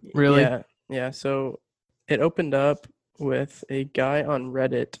firm, really. Yeah. So it opened up with a guy on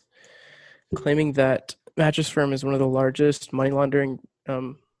Reddit claiming that mattress firm is one of the largest money laundering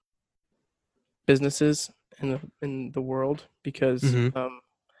businesses in the world because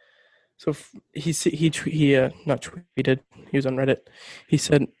so he not tweeted, he was on Reddit. He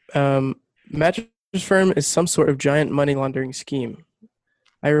said mattress firm is some sort of giant money laundering scheme.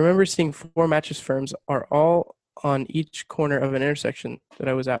 I remember seeing 4 mattress firms are all on each corner of an intersection that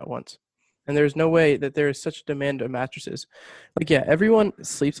I was at once. And there's no way that there is such a demand of mattresses. Like, yeah, everyone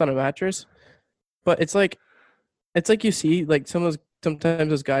sleeps on a mattress, but it's like you see like sometimes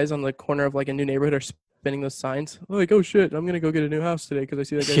those guys on the corner of like a new neighborhood are spinning those signs. Like, oh shit, I'm gonna go get a new house today because I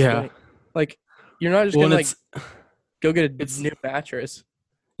see that guy spinning. Like, you're not just gonna go get a new mattress.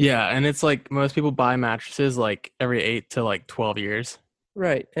 Yeah, and it's like most people buy mattresses like every 8 to 12 years.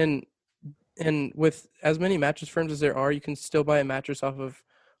 Right, and with as many mattress firms as there are, you can still buy a mattress off of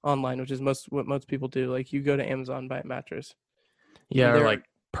online, which is what most people do. Like, you go to Amazon, buy a mattress. Yeah, or like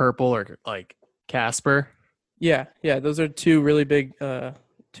Purple or like Casper. Yeah, those are two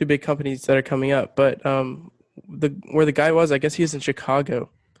big companies that are coming up. But where the guy was, I guess he's in Chicago,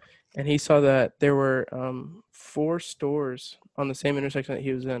 and he saw that there were 4 stores on the same intersection that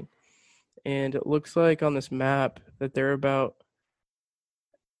he was in, and it looks like on this map that there are about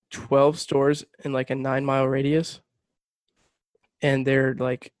 12 stores in like a 9-mile radius, and they're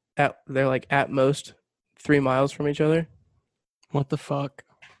at most 3 miles from each other. What the fuck?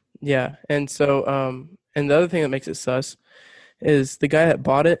 Yeah, and so and the other thing that makes it sus is the guy that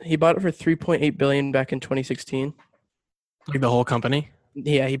bought it. He bought it for $3.8 billion back in 2016. Like the whole company?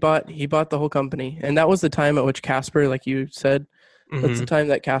 Yeah, he bought the whole company, and that was the time at which Casper, like you said, that's the time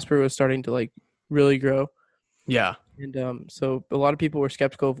that Casper was starting to like really grow. Yeah. And so a lot of people were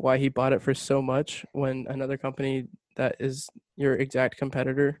skeptical of why he bought it for so much when another company that is your exact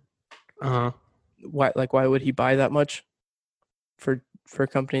competitor. Why would he buy that much for a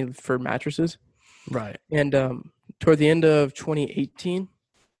company for mattresses? Right. And toward the end of 2018,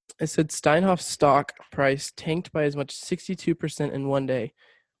 it said Steinhoff's stock price tanked by as much as 62% in one day,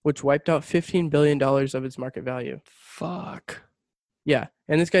 which wiped out $15 billion of its market value. Fuck. Yeah,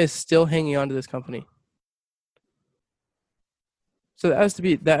 and this guy is still hanging on to this company. So that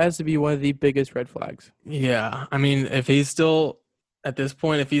has to be one of the biggest red flags. Yeah, I mean, if he's still at this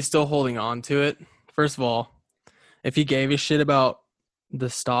point, if he's still holding on to it, first of all, if he gave a shit about the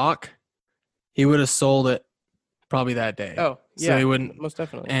stock, he would have sold it probably that day. Oh, yeah, so he wouldn't, most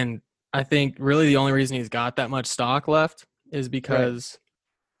definitely. And I think really the only reason he's got that much stock left is because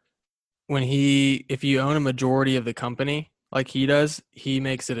if you own a majority of the company like he does, he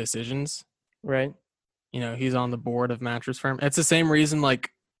makes the decisions. Right. You know, he's on the board of mattress firm. It's the same reason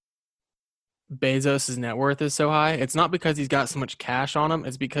like Bezos' net worth is so high. It's not because he's got so much cash on him.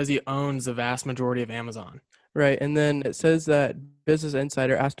 It's because he owns the vast majority of Amazon. Right. And then it says that Business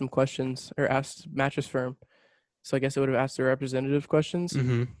Insider asked him questions, or asked mattress firm. So I guess it would have asked the representative questions.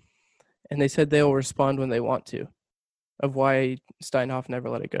 Mm-hmm. And they said they'll respond when they want to, of why Steinhoff never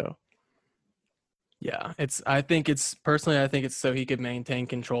let it go. Yeah. I think it's so he could maintain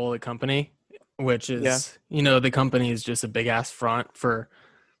control of the company, which is, the company is just a big ass front for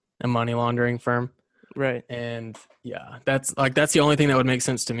a money laundering firm. Right. And yeah, that's the only thing that would make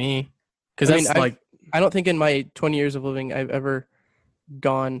sense to me. Because I mean, that's like, I don't think in my 20 years of living I've ever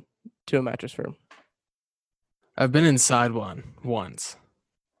gone to a mattress firm. I've been inside one once,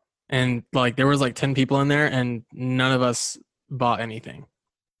 and like there was like 10 people in there, and none of us bought anything.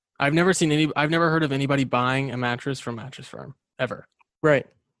 I've never heard of anybody buying a mattress from Mattress Firm ever. Right.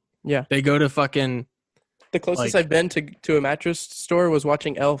 Yeah. They go to fucking The closest like, I've been to a mattress store was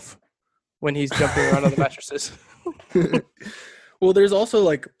watching Elf when he's jumping around on the mattresses. well, there's also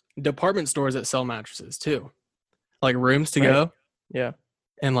like department stores that sell mattresses too, like Rooms to Right. Go Yeah.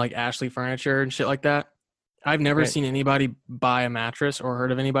 and like Ashley Furniture and shit like that. I've never Right. seen anybody buy a mattress or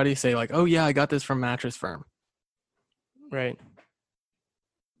heard of anybody say like, "Oh yeah, I got this from Mattress Firm." Right.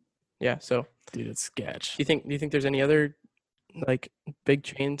 Yeah. So, Dude, it's sketch. do you think there's any other like big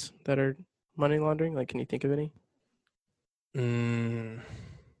chains that are money laundering? Like, can you think of any?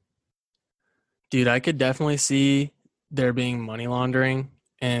 Dude, I could definitely see there being money laundering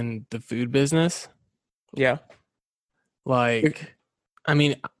in the food business. Yeah. Like, I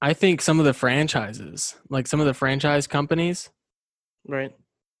mean, I think some of the franchises, like some of the franchise companies, Right.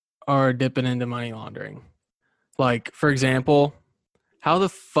 are dipping into money laundering. Like, for example, how the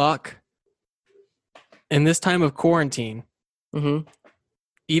fuck in this time of quarantine, Mm-hmm.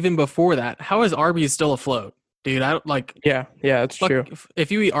 even before that, how is Arby's still afloat? Dude, I don't like. Yeah. Yeah. That's true.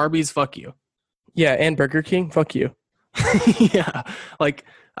 If you eat Arby's, fuck you. Yeah. And Burger King. Fuck you. Yeah, like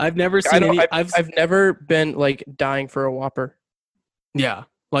I've never seen any. I've never been like dying for a Whopper. Yeah,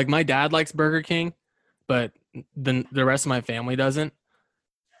 like my dad likes Burger King, but the rest of my family doesn't.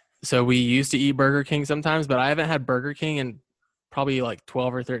 So we used to eat Burger King sometimes, but I haven't had Burger King in probably like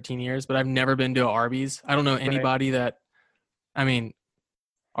 12 or 13 years. But I've never been to a Arby's. I don't know anybody that. I mean,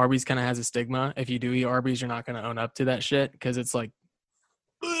 Arby's kind of has a stigma. If you do eat Arby's, you're not going to own up to that shit because it's like,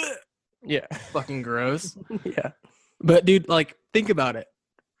 Yeah. fucking gross. Yeah. But dude, like, think about it.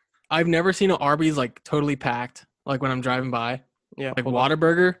 I've never seen an Arby's like totally packed. Like when I'm driving by, Yeah. like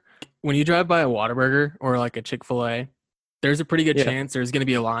Whataburger. When you drive by a Whataburger or like a Chick-fil-A, there's a pretty good chance there's going to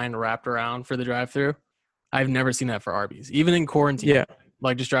be a line wrapped around for the drive-through. I've never seen that for Arby's, even in quarantine. Yeah.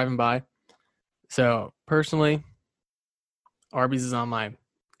 Like just driving by. So personally, Arby's is on my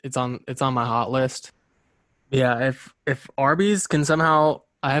hot list. Yeah, if Arby's can somehow,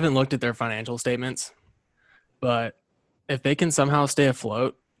 I haven't looked at their financial statements, but if they can somehow stay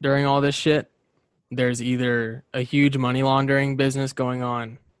afloat during all this shit, there's either a huge money laundering business going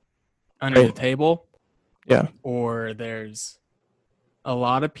on under the table, Yeah. or there's a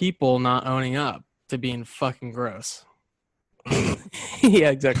lot of people not owning up to being fucking gross. Yeah,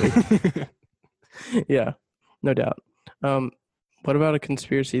 exactly. Yeah, no doubt. What about a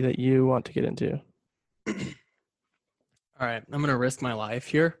conspiracy that you want to get into? All right, I'm gonna risk my life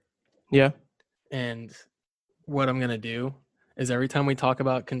here. Yeah. And what I'm gonna do is every time we talk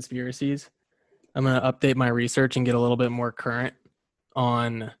about conspiracies, I'm gonna update my research and get a little bit more current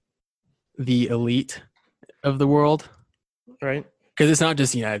on the elite of the world. Right. Because it's not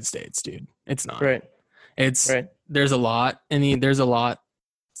just the United States, dude. It's not. Right. It's Right. there's a lot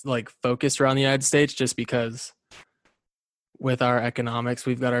like focused around the United States just because with our economics,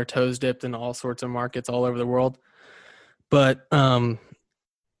 we've got our toes dipped in all sorts of markets all over the world. But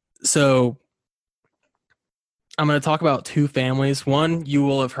so I'm going to talk about two families. One you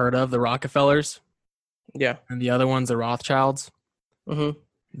will have heard of, the Rockefellers, Yeah. and the other one's the Rothschilds. Mm-hmm.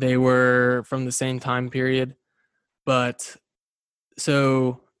 They were from the same time period. But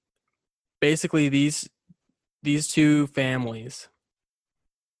so basically these two families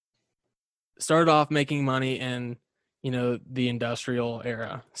started off making money in, the industrial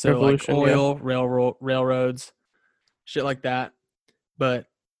era. So like oil, railroads, shit like that. But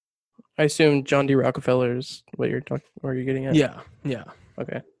I assume John D. Rockefeller is what you're getting at. yeah.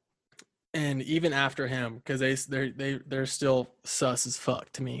 Okay. And even after him, because they're still sus as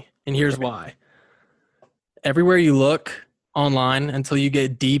fuck to me. And here's why. Everywhere you look online until you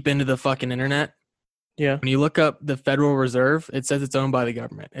get deep into the fucking internet, Yeah. when you look up the Federal Reserve, it says it's owned by the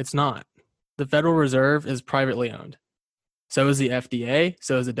government. It's not. The Federal Reserve is privately owned. So is the FDA.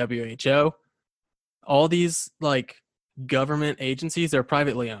 So is the WHO. All these like government agencies are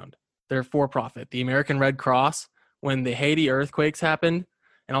privately owned. They're for profit. The American Red Cross, when the Haiti earthquakes happened,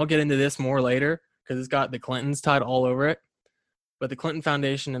 and I'll get into this more later because it's got the Clintons tied all over it. But the Clinton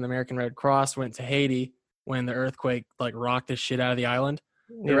Foundation and the American Red Cross went to Haiti when the earthquake like rocked the shit out of the island.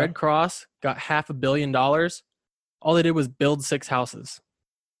 The Red Cross got $500 million. All they did was build 6 houses.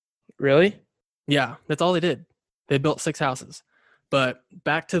 Really? Yeah, that's all they did. They built 6 houses. But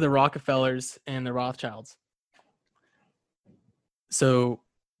back to the Rockefellers and the Rothschilds. So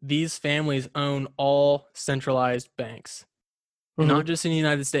these families own all centralized banks, not just in the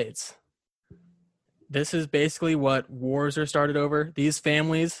United States. This is basically what wars are started over. These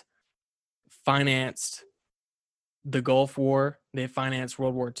families financed the Gulf War. They financed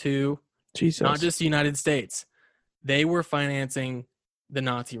World War II. Jesus. Not just the United States. They were financing the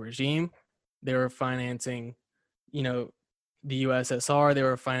Nazi regime. They were financing, the USSR. They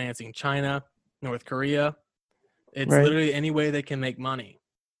were financing China, North Korea. It's literally any way they can make money.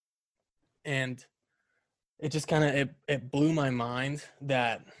 And it just kind of, it blew my mind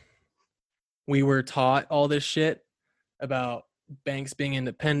that we were taught all this shit about banks being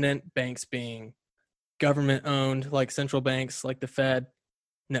independent, banks being government owned, like central banks, like the Fed.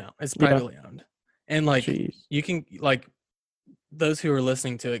 No, it's privately owned. And like, you can, like, those who are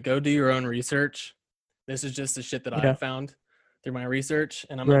listening to it, go do your own research. This is just the shit that I found through my research,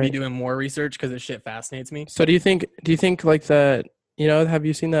 and I'm gonna be doing more research because this shit fascinates me. So do you think like that, have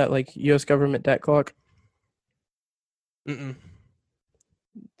you seen that like US government debt clock?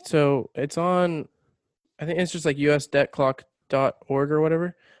 So it's on, I think it's just like usdebtclock.org or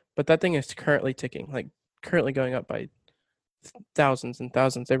whatever, but that thing is currently ticking, like currently going up by thousands and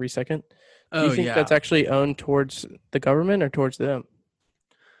thousands every second. Do you think that's actually owned towards the government or towards them?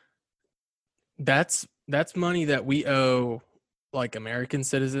 That's money that we owe, like, American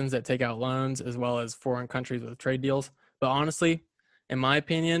citizens that take out loans, as well as foreign countries with trade deals. But honestly, in my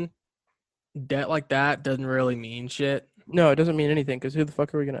opinion, debt like that doesn't really mean shit. No, it doesn't mean anything, because who the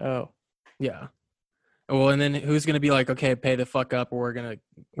fuck are we gonna owe? Yeah. Well, and then who's gonna be like, okay, pay the fuck up, or we're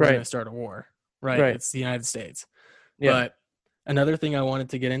gonna start a war, right? It's the United States. Yeah. But another thing I wanted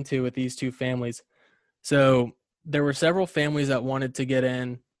to get into with these two families, so there were several families that wanted to get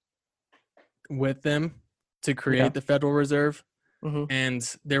in with them to create the Federal Reserve,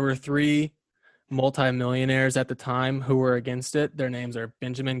 and there were 3 multimillionaires at the time who were against it. Their names are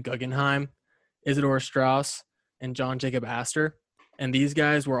Benjamin Guggenheim, Isidore Straus, and John Jacob Astor. And these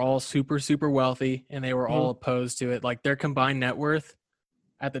guys were all super, super wealthy, and they were all opposed to it. Like, their combined net worth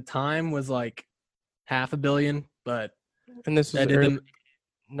at the time was like $500 million, but and this was early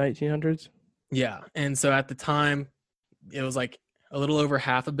 1900s. Yeah, and so at the time, it was like a little over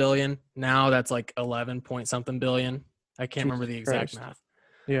 $500 million. Now that's like 11 point something billion. I can't remember the exact math.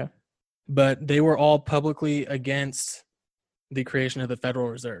 Yeah, but they were all publicly against the creation of the Federal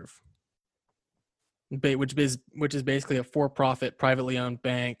Reserve, which is basically a for-profit, privately owned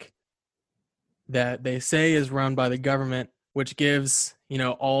bank that they say is run by the government, which gives,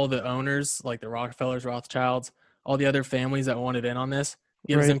 all the owners, like the Rockefellers, Rothschilds, all the other families that wanted in on this,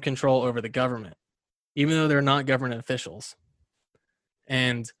 gives them control over the government, even though they're not government officials.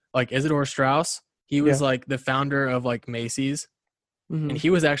 And like Isidore Straus, he was like the founder of like Macy's, and he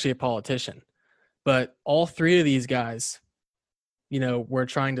was actually a politician. But all 3 of these guys, were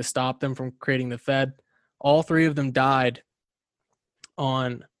trying to stop them from creating the Fed. All 3 of them died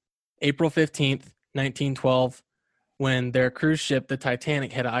on April 15th, 1912, when their cruise ship, the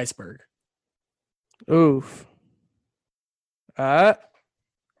Titanic, hit an iceberg. Oof.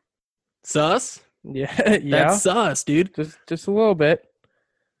 Sus? Yeah. That's sus, dude. Just a little bit.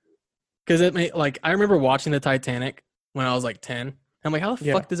 Because it made, like, I remember watching the Titanic when I was like 10. I'm like, how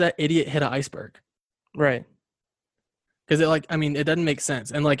the fuck does that idiot hit an iceberg? Right. Because it doesn't make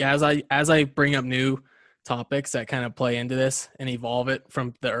sense. And like, as I bring up new topics that kind of play into this and evolve it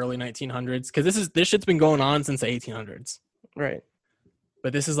from the early 1900s, because this shit's been going on since the 1800s. Right.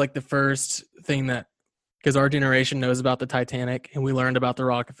 But this is like the first thing that, because our generation knows about the Titanic and we learned about the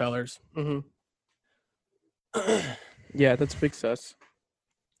Rockefellers. Yeah, that's big sus.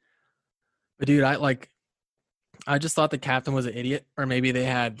 But dude, I just thought the captain was an idiot, or maybe they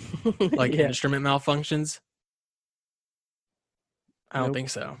had like instrument malfunctions. I don't think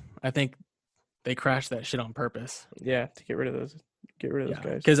so. I think they crashed that shit on purpose. Yeah, to get rid of those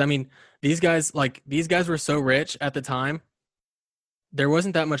guys. Because these guys were so rich at the time. There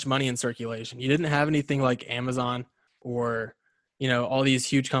wasn't that much money in circulation. You didn't have anything like Amazon or, all these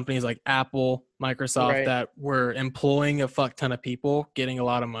huge companies like Apple, Microsoft that were employing a fuck ton of people, getting a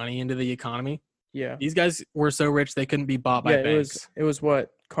lot of money into the economy. Yeah. These guys were so rich they couldn't be bought by banks. It was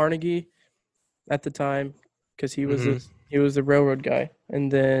what? Carnegie at the time, because he was the railroad guy.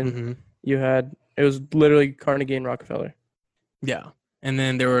 And then it was literally Carnegie and Rockefeller. Yeah. And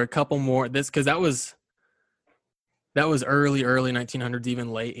then there were a couple more, because that was early 1900s,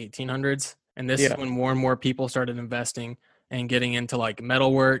 even late 1800s. And this is when more and more people started investing and getting into like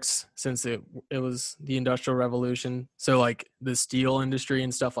metalworks, since it was the Industrial Revolution. So like the steel industry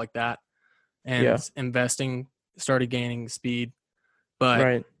and stuff like that. And investing started gaining speed.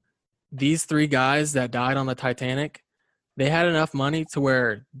 But these 3 guys that died on the Titanic, they had enough money to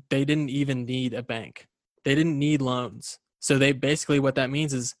where they didn't even need a bank. They didn't need loans. So they basically, what that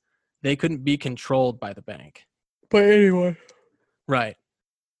means is they couldn't be controlled by the bank. But anyway. Right.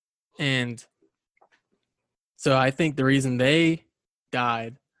 And so I think the reason they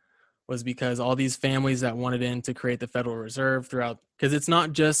died was because all these families that wanted in to create the Federal Reserve throughout, because it's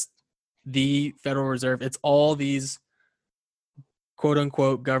not just the Federal Reserve, it's all these quote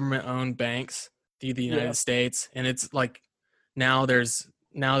unquote government owned banks through the United States. And it's like now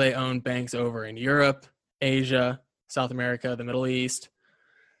they own banks over in Europe, Asia, South America, the Middle East,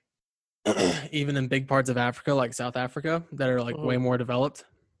 even in big parts of Africa, like South Africa, that are like way more developed.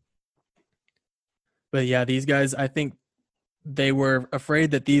 But yeah, these guys, I think they were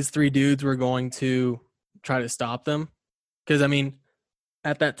afraid that these three dudes were going to try to stop them. Because, I mean,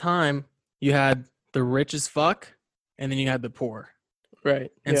 at that time, you had the rich as fuck, and then you had the poor.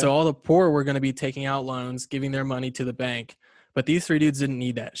 Right. And so all the poor were going to be taking out loans, giving their money to the bank. But these three dudes didn't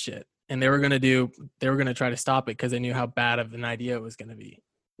need that shit. And they were going to try to stop it because they knew how bad of an idea it was going to be.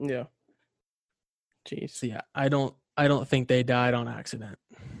 Yeah. Jeez. So yeah, I don't think they died on accident.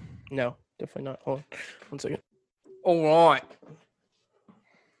 No, definitely not. Hold on 1 second. All right.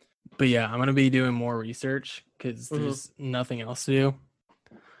 But yeah, I'm going to be doing more research because there's nothing else to do.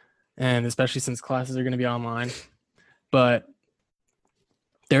 And especially since classes are going to be online. But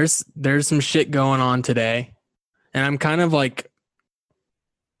there's some shit going on today. And I'm kind of like,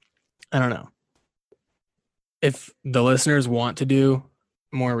 I don't know. If the listeners want to do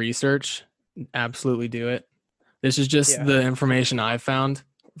more research, absolutely do it. This is just the information I've found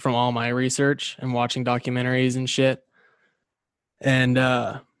from all my research and watching documentaries and shit. And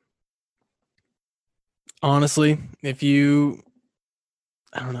honestly, if you,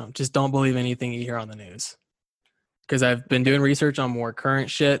 I don't know, just don't believe anything you hear on the news. Because I've been doing research on more current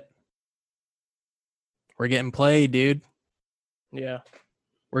shit. We're getting played, dude. Yeah.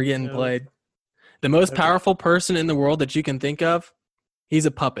 We're getting played. The most powerful person in the world that you can think of, he's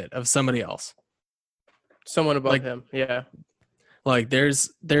a puppet of somebody else. Someone above him. Yeah. Like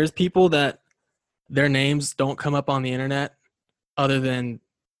there's people that their names don't come up on the internet other than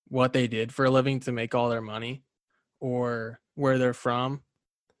what they did for a living to make all their money or where they're from.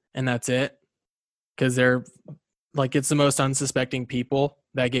 And that's it. Because they're like, it's the most unsuspecting people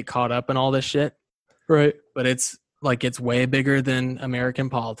that get caught up in all this shit. Right. But it's like, it's way bigger than American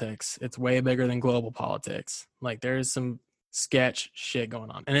politics. It's way bigger than global politics. Like there's some sketch shit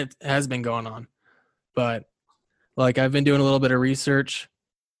going on, and it has been going on. But like I've been doing a little bit of research.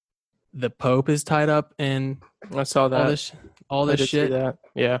 The Pope is tied up in I saw that. All this shit. That.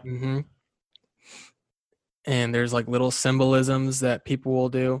 Yeah. Mm-hmm. And there's like little symbolisms that people will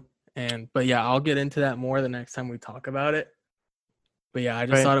do. But yeah, I'll get into that more the next time we talk about it. But yeah, I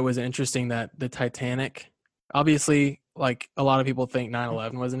just thought it was interesting that the Titanic, obviously, like a lot of people think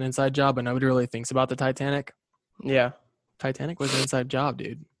 9/11 was an inside job, but nobody really thinks about the Titanic. Yeah. Titanic was an inside job,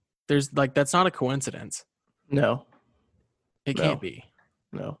 dude. There's like, that's not a coincidence. No. It can't be.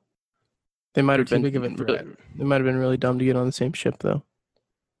 No. They might have been big of a threat. They might have been really dumb to get on the same ship though.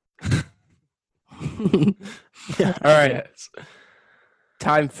 Yeah. All right. Yes.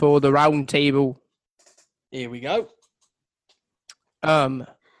 Time for the round table. Here we go.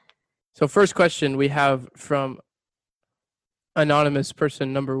 So first question we have from anonymous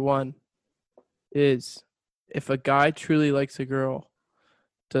person number 1 is, if a guy truly likes a girl,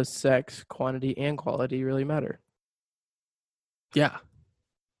 does sex, quantity, and quality really matter? Yeah.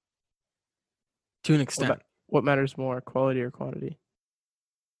 To an extent. What matters more, quality or quantity?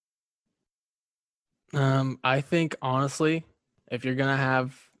 I think honestly, if you're gonna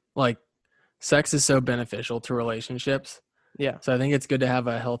have like, sex is so beneficial to relationships. Yeah. So I think it's good to have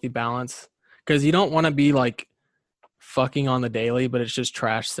a healthy balance, because you don't want to be like fucking on the daily, but it's just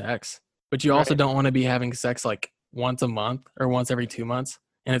trash sex. But you also don't want to be having sex like once a month or once every 2 months,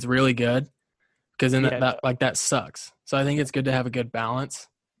 and it's really good, because then that sucks. So I think it's good to have a good balance.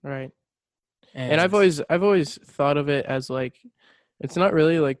 Right. And I've always thought of it as like, it's not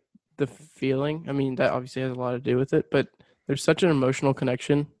really like the feeling. I mean, that obviously has a lot to do with it, but there's such an emotional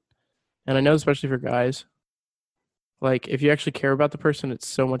connection. And I know, especially for guys, like if you actually care about the person, it's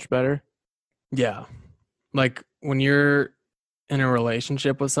so much better. Yeah. Like when you're in a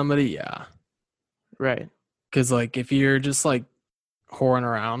relationship with somebody, yeah. Right. Because like if you're just like whoring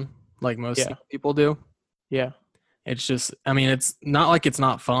around like most people do. Yeah. It's just, I mean, it's not like it's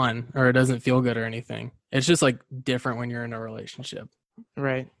not fun or it doesn't feel good or anything. It's just like different when you're in a relationship.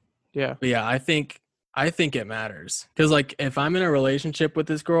 Right. Yeah. But yeah, I think it matters. Because like if I'm in a relationship with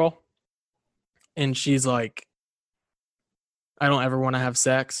this girl and she's like, I don't ever want to have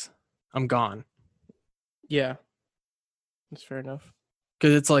sex, I'm gone. Yeah. That's fair enough.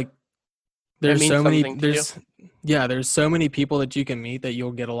 Because it's like there's means so many something to you. there's so many people that you can meet that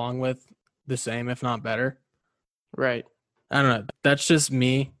you'll get along with the same, if not better. Right. I don't know. That's just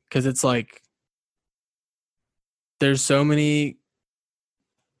me, because it's like there's so many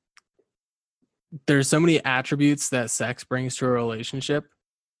attributes that sex brings to a relationship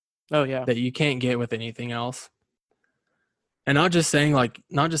Oh yeah. that you can't get with anything else. And not just saying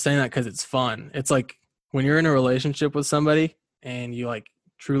that because it's fun. It's like when you're in a relationship with somebody and you like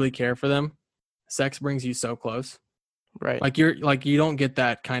truly care for them, sex brings you so close. Right. Like you don't get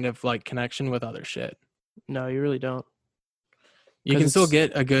that kind of like connection with other shit. No, you really don't. You can still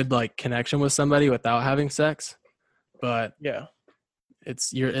get a good like connection with somebody without having sex, but yeah,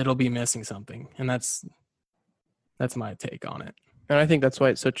 it'll be missing something, and that's my take on it. and I think that's why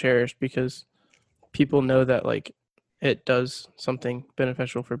it's so cherished, because people know that like it does something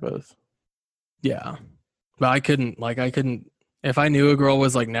beneficial for both. Yeah, but I couldn't if I knew a girl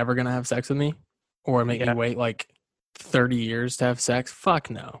was like never gonna have sex with me, or make me wait like 30 years to have sex. Fuck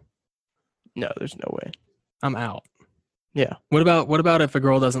no. No, there's no way. I'm out. Yeah. What about if a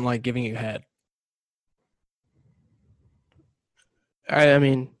girl doesn't like giving you head? I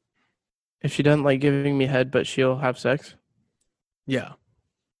mean, if she doesn't like giving me head, but she'll have sex. Yeah.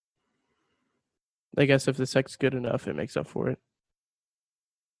 I guess if the sex is good enough, it makes up for it.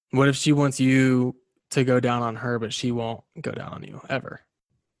 What if she wants you to go down on her, but she won't go down on you ever?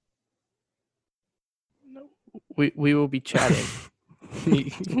 We will be chatting.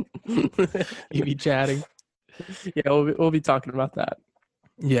 You be chatting. Yeah, we'll be talking about that.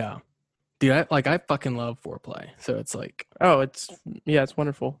 Yeah, dude, I fucking love foreplay. So it's like, it's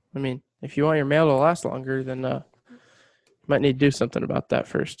wonderful. I mean, if you want your mail to last longer, then you might need to do something about that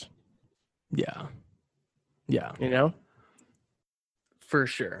first. Yeah, You know, for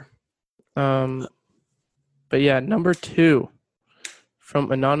sure. But yeah, number 2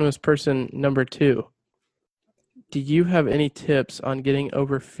 from anonymous person number 2. Do you have any tips on getting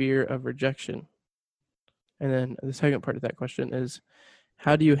over fear of rejection? And then the second part of that question is,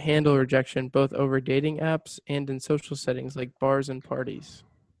 how do you handle rejection both over dating apps and in social settings like bars and parties?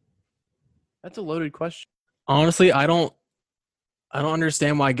 That's a loaded question. Honestly, I don't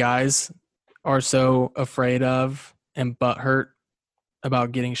understand why guys are so afraid of and butthurt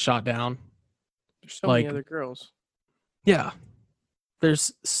about getting shot down. There's so many other girls. Yeah.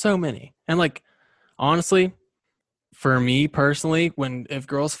 There's so many. And like, honestly, for me personally, if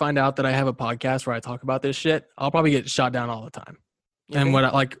girls find out that I have a podcast where I talk about this shit, I'll probably get shot down all the time. And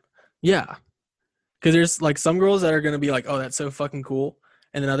because there's like some girls that are going to be like, oh, that's so fucking cool.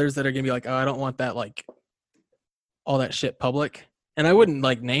 And then others that are going to be like, oh, I don't want that, like all that shit public. And I wouldn't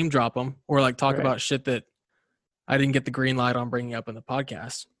like name drop them or like talk about shit that I didn't get the green light on bringing up in the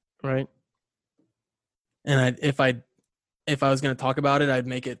podcast. Right. And if I was going to talk about it, I'd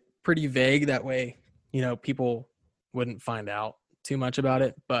make it pretty vague. That way, people wouldn't find out too much about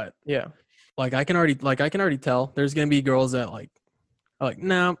it. But yeah, like I can already tell there's going to be girls that are like,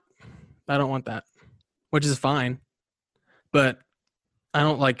 no, I don't want that, which is fine. But I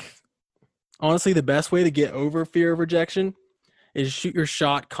don't honestly, the best way to get over fear of rejection is shoot your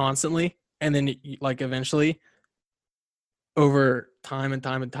shot constantly. And then like eventually over time and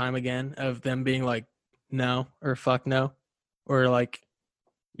time and time again of them being like, no, or fuck no, or like,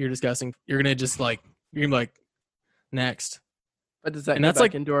 you're disgusting. You're going to just like, you're gonna be like, next. But does that go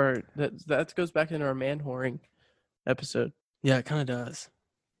back into our that goes back into our man whoring episode? Yeah, it kind of does.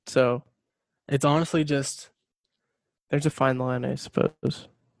 So it's honestly just, there's a fine line, I suppose.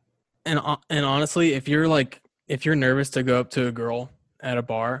 And honestly, if you're nervous to go up to a girl at a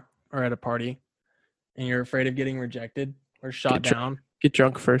bar or at a party and you're afraid of getting rejected or shot down, get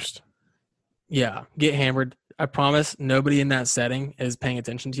drunk first. Yeah, get hammered. I promise nobody in that setting is paying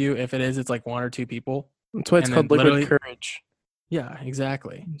attention to you. If it is, it's like 1 or 2 people. That's why it's called liquid courage. Yeah,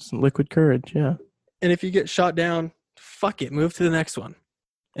 exactly. It's liquid courage, yeah. And if you get shot down, fuck it, move to the next one.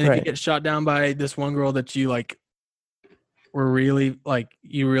 And if you get shot down by this one girl that you like were really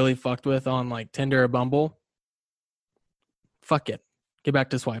you really fucked with on like Tinder or Bumble, fuck it, get back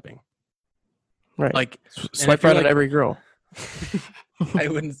to swiping. Right, like swipe right on every girl. I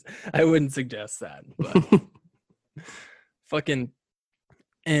wouldn't suggest that, but fucking.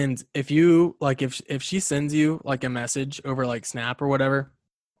 And if you if she sends you like a message over like Snap or whatever,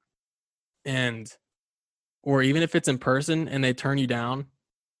 or even if it's in person and they turn you down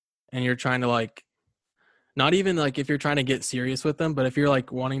and you're trying to like, not even like if you're trying to get serious with them, but if you're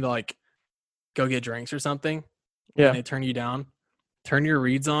like wanting to like go get drinks or something, and they turn you down, turn your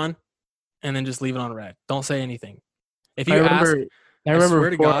reads on and then just leave it on red. Don't say anything. If you I remember swear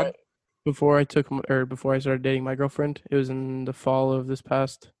to God, before I started dating my girlfriend. It was in the fall of this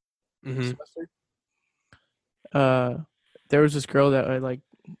past semester. There was this girl that I like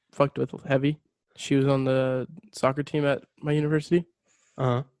fucked with heavy. She was on the soccer team at my university,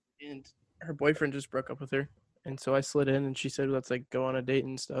 Uh-huh. and her boyfriend just broke up with her. And so I slid in, and she said, "Let's like go on a date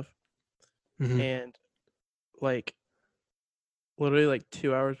and stuff." And like literally like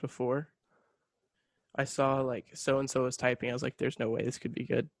 2 hours before, I saw like so and so was typing. I was like, "There's no way this could be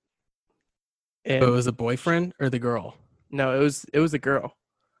good." But it And was the boyfriend or the girl? no, it was a girl.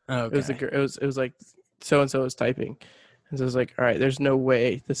 Oh, It was the okay. girl. It was like so and so was typing, and so I was like, "All right, there's no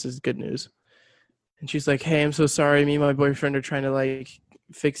way this is good news." And she's like, "Hey, I'm so sorry. Me and my boyfriend are trying to like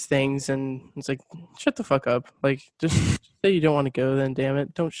fix things." And it's like, "Shut the fuck up. Like, just say you don't want to go. Then, damn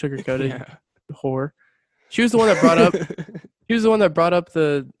it, don't sugarcoat it, Yeah. you whore." She was the one that brought up. She was the one that brought up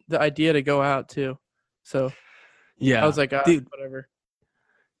the idea to go out too. So Yeah. I was like, dude, whatever.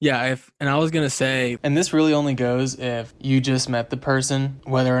 Yeah, and I was gonna say, and this really only goes if you just met the person,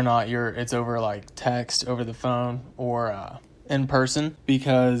 whether or not it's over like text, over the phone, or in person.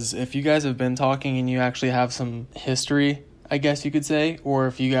 Because if you guys have been talking and you actually have some history, I guess you could say, or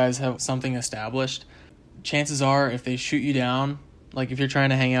if you guys have something established, chances are if they shoot you down, like if you're trying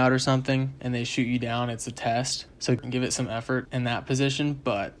to hang out or something and they shoot you down, it's a test. So give it some effort in that position.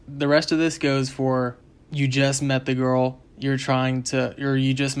 But the rest of this goes for you just met the girl. You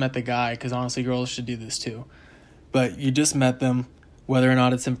just met the guy, because honestly, girls should do this too. But you just met them, whether or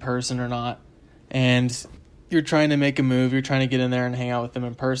not it's in person or not, and you're trying to make a move. You're trying to get in there and hang out with them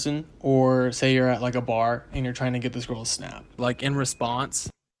in person, or say you're at like a bar and you're trying to get this girl to snap. Like in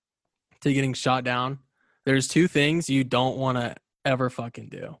response to getting shot down, there's two things you don't want to ever fucking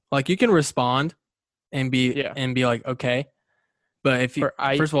do. Like you can respond and be like, okay, but if you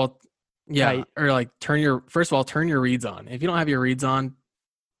first of all. Yeah, or like turn your reads on. If you don't have your reads on,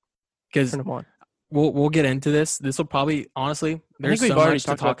 because Turn them on. We'll get into this. This will probably, honestly, there's so much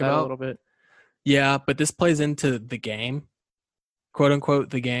to talk about. A little bit. Yeah, but this plays into the game, quote unquote,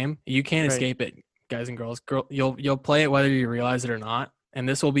 the game. You can't escape it, guys and girls. You'll play it whether you realize it or not. And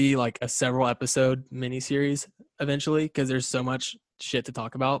this will be like a several episode miniseries eventually, because there's so much shit to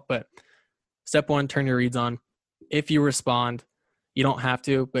talk about. But step one, turn your reads on. If you respond, you don't have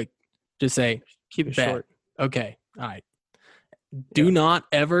to, but just say, keep it short. Okay. All right. Don't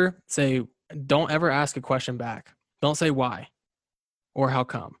ever ask a question back. Don't say why or how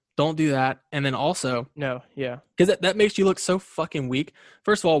come. Don't do that. And then also, no, yeah. Because that makes you look so fucking weak.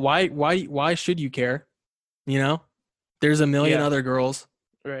 First of all, why should you care? You know? There's a million other girls.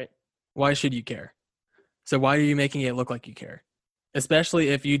 Right. Why should you care? So why are you making it look like you care? Especially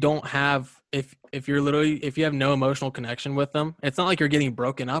if you don't have, if you have no emotional connection with them. It's not like you're getting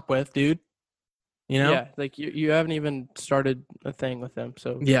broken up with, dude. You know? Yeah, like you haven't even started a thing with them.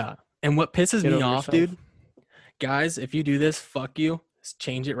 So yeah. And what pisses me off, dude, guys, if you do this, fuck you. Just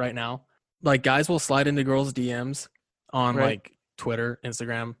change it right now. Like guys will slide into girls' DMs on like Twitter,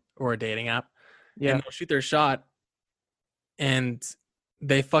 Instagram, or a dating app. Yeah. And they'll shoot their shot and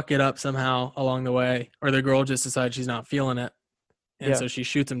they fuck it up somehow along the way, or the girl just decides she's not feeling it. And so she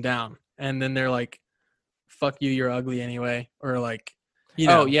shoots him down. And then they're like, fuck you, you're ugly anyway. Or like, you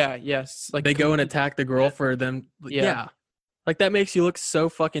know. Oh, yeah, yes. Like they go and attack the girl for them. Yeah. Like that makes you look so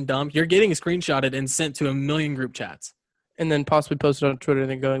fucking dumb. You're getting screenshotted and sent to a million group chats. And then possibly posted on Twitter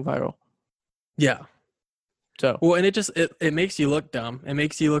and then going viral. Yeah. So. Well, and it makes you look dumb. It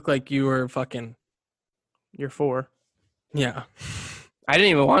makes you look like you were fucking. You're 4. Yeah. I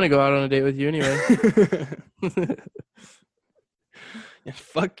didn't even want to go out on a date with you anyway. Yeah,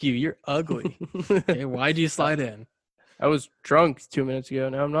 fuck you. You're ugly. Okay, why'd you slide in? I was drunk 2 minutes ago.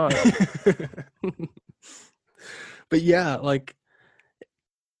 Now I'm not. But yeah, like,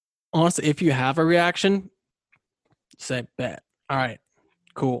 honestly, if you have a reaction, say, bet. All right,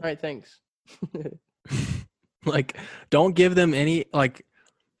 cool. All right, thanks. Like, don't give them any, like,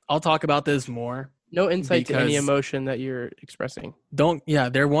 I'll talk about this more. No insight to any emotion that you're expressing.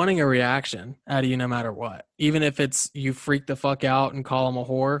 They're wanting a reaction out of you no matter what. Even if it's you freak the fuck out and call them a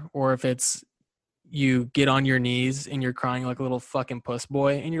whore, or if it's you get on your knees and you're crying like a little fucking puss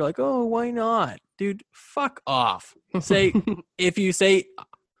boy and you're like, oh, why not? Dude, fuck off. If you say,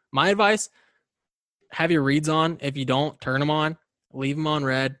 my advice, have your reads on. If you don't, turn them on, leave them on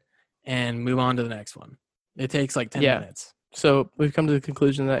red, and move on to the next one. It takes like 10 minutes. So we've come to the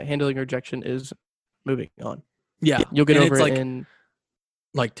conclusion that handling rejection is moving on. Yeah. You'll get over it in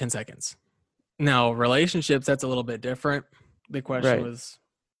like 10 seconds. Now, relationships, that's a little bit different. The question was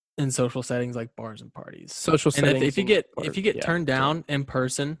in social settings like bars and parties. Social settings. If you get turned down in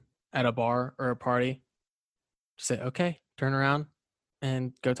person at a bar or a party, just say, okay, turn around,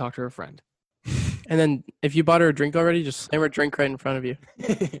 and go talk to her friend. And then if you bought her a drink already, just slam her drink right in front of you.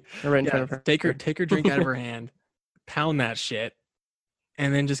 Or right in front of her. Take her drink out of her hand, pound that shit,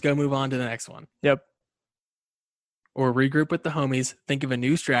 and then just go move on to the next one. Yep. Or regroup with the homies, think of a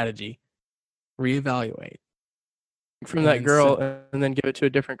new strategy, reevaluate. From that girl and then give it to a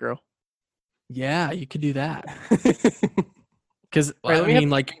different girl. Yeah, you could do that. Because Right, I mean,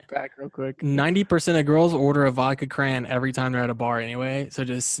 like, back real quick. 90% of girls order a vodka cran every time they're at a bar anyway. So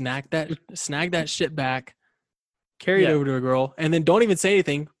just snag that shit back, carry it over to a girl, and then don't even say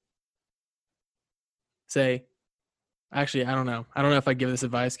anything. Say, actually, I don't know. I don't know if I give this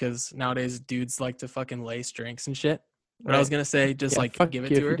advice because nowadays dudes like to fucking lace drinks and shit. But I was gonna say, just give it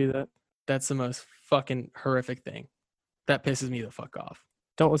to her. Do that. That's the most fucking horrific thing. That pisses me the fuck off.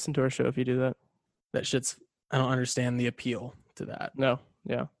 Don't listen to our show if you do that. That shit's. I don't understand the appeal to that. No.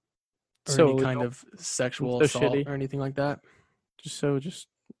 Yeah. Or so any kind of sexual assault shitty. Or anything like that. Just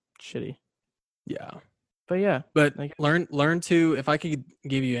shitty. Yeah. But yeah. But learn to, if I could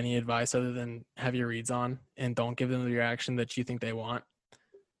give you any advice other than have your reads on and don't give them the reaction that you think they want,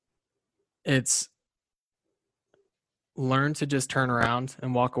 it's learn to just turn around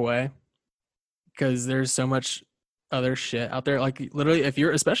and walk away, because there's so much other shit out there. Like literally,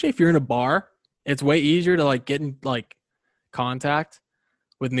 especially if you're in a bar, it's way easier to like get in like contact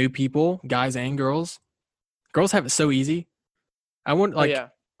with new people, guys and girls. Girls have it so easy. I wouldn't like.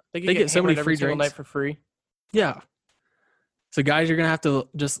 They get so many free drinks night for free. Yeah. So guys, you're gonna have to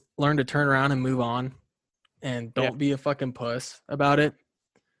just learn to turn around and move on, and don't be a fucking puss about it.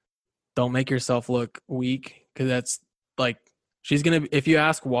 Don't make yourself look weak, because that's like she's gonna. If you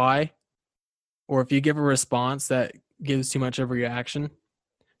ask why, or if you give a response that gives too much of a reaction,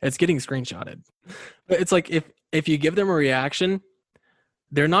 it's getting screenshotted. But it's like if you give them a reaction,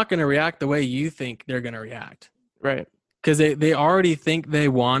 they're not gonna react the way you think they're gonna react, right? Because they already think they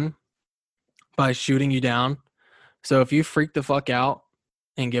won by shooting you down. So if you freak the fuck out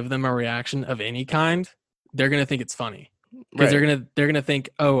and give them a reaction of any kind, they're gonna think it's funny, because they're gonna think,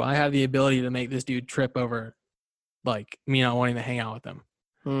 oh, I have the ability to make this dude trip over, like me not wanting to hang out with them,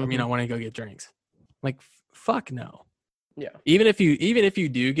 or me not wanting to go get drinks. Like fuck no. Yeah. Even if you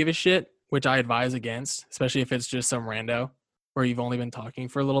do give a shit, which I advise against, especially if it's just some rando where you've only been talking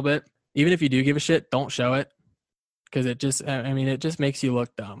for a little bit. Even if you do give a shit, don't show it, because it just makes you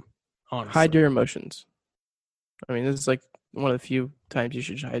look dumb. Honestly. Hide your emotions. I mean, this is like one of the few times you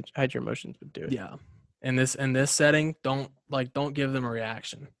should hide your emotions, but do it. Yeah. In this setting, don't give them a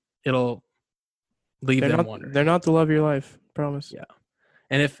reaction. It'll leave them wondering. They're not the love of your life, promise. Yeah.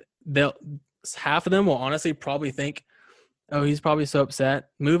 And if half of them will honestly probably think, oh, he's probably so upset.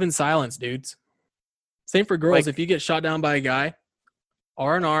 Move in silence, dudes. Same for girls. If you get shot down by a guy,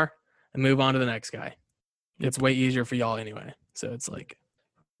 R&R and move on to the next guy. It's way easier for y'all anyway. So it's like.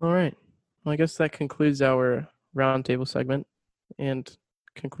 All right. Well, I guess that concludes our roundtable segment and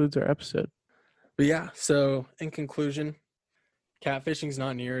concludes our episode. But yeah, so in conclusion, catfishing is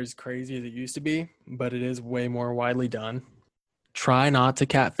not near as crazy as it used to be, but it is way more widely done. Try not to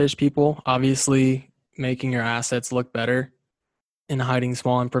catfish people. Obviously, making your assets look better and hiding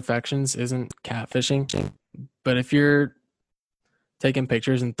small imperfections isn't catfishing. But if you're taking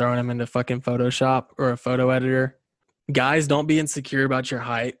pictures and throwing them into fucking Photoshop or a photo editor, guys, don't be insecure about your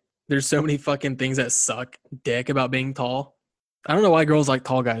height. There's so many fucking things that suck dick about being tall. I don't know why girls like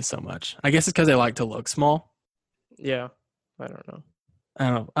tall guys so much. I guess it's because they like to look small. Yeah. I don't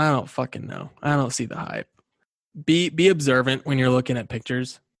know. I don't fucking know. I don't see the hype. Be observant when you're looking at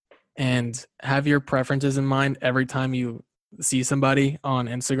pictures, and have your preferences in mind every time you see somebody on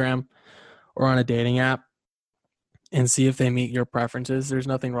Instagram or on a dating app, and see if they meet your preferences. There's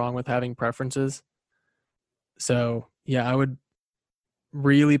nothing wrong with having preferences. So yeah, I would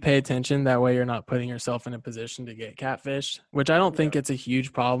really pay attention. That way you're not putting yourself in a position to get catfished, which I don't think it's a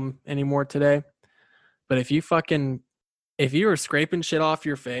huge problem anymore today. But if you are scraping shit off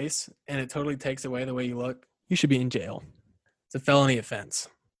your face and it totally takes away the way you look, you should be in jail. It's a felony offense,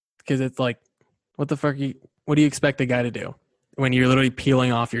 because it's like, what the fuck? What do you expect the guy to do when you're literally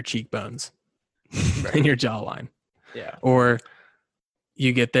peeling off your cheekbones and your jawline? Yeah. Or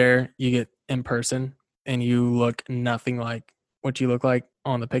you get in person and you look nothing like what you look like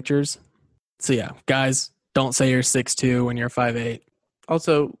on the pictures. So yeah, guys, don't say you're 6'2" when you're 5'8".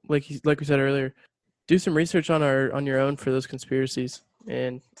 Also, like we said earlier, do some research on your own for those conspiracies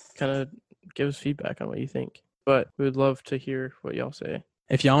and kind of give us feedback on what you think. But we would love to hear what y'all say.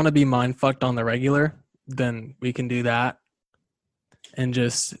 If y'all want to be mind fucked on the regular, then we can do that and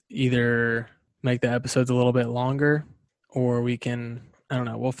just either make the episodes a little bit longer, or we can, I don't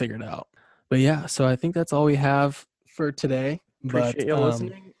know, we'll figure it out. But yeah, so I think that's all we have for today. Appreciate But you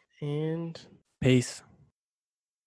listening, and peace.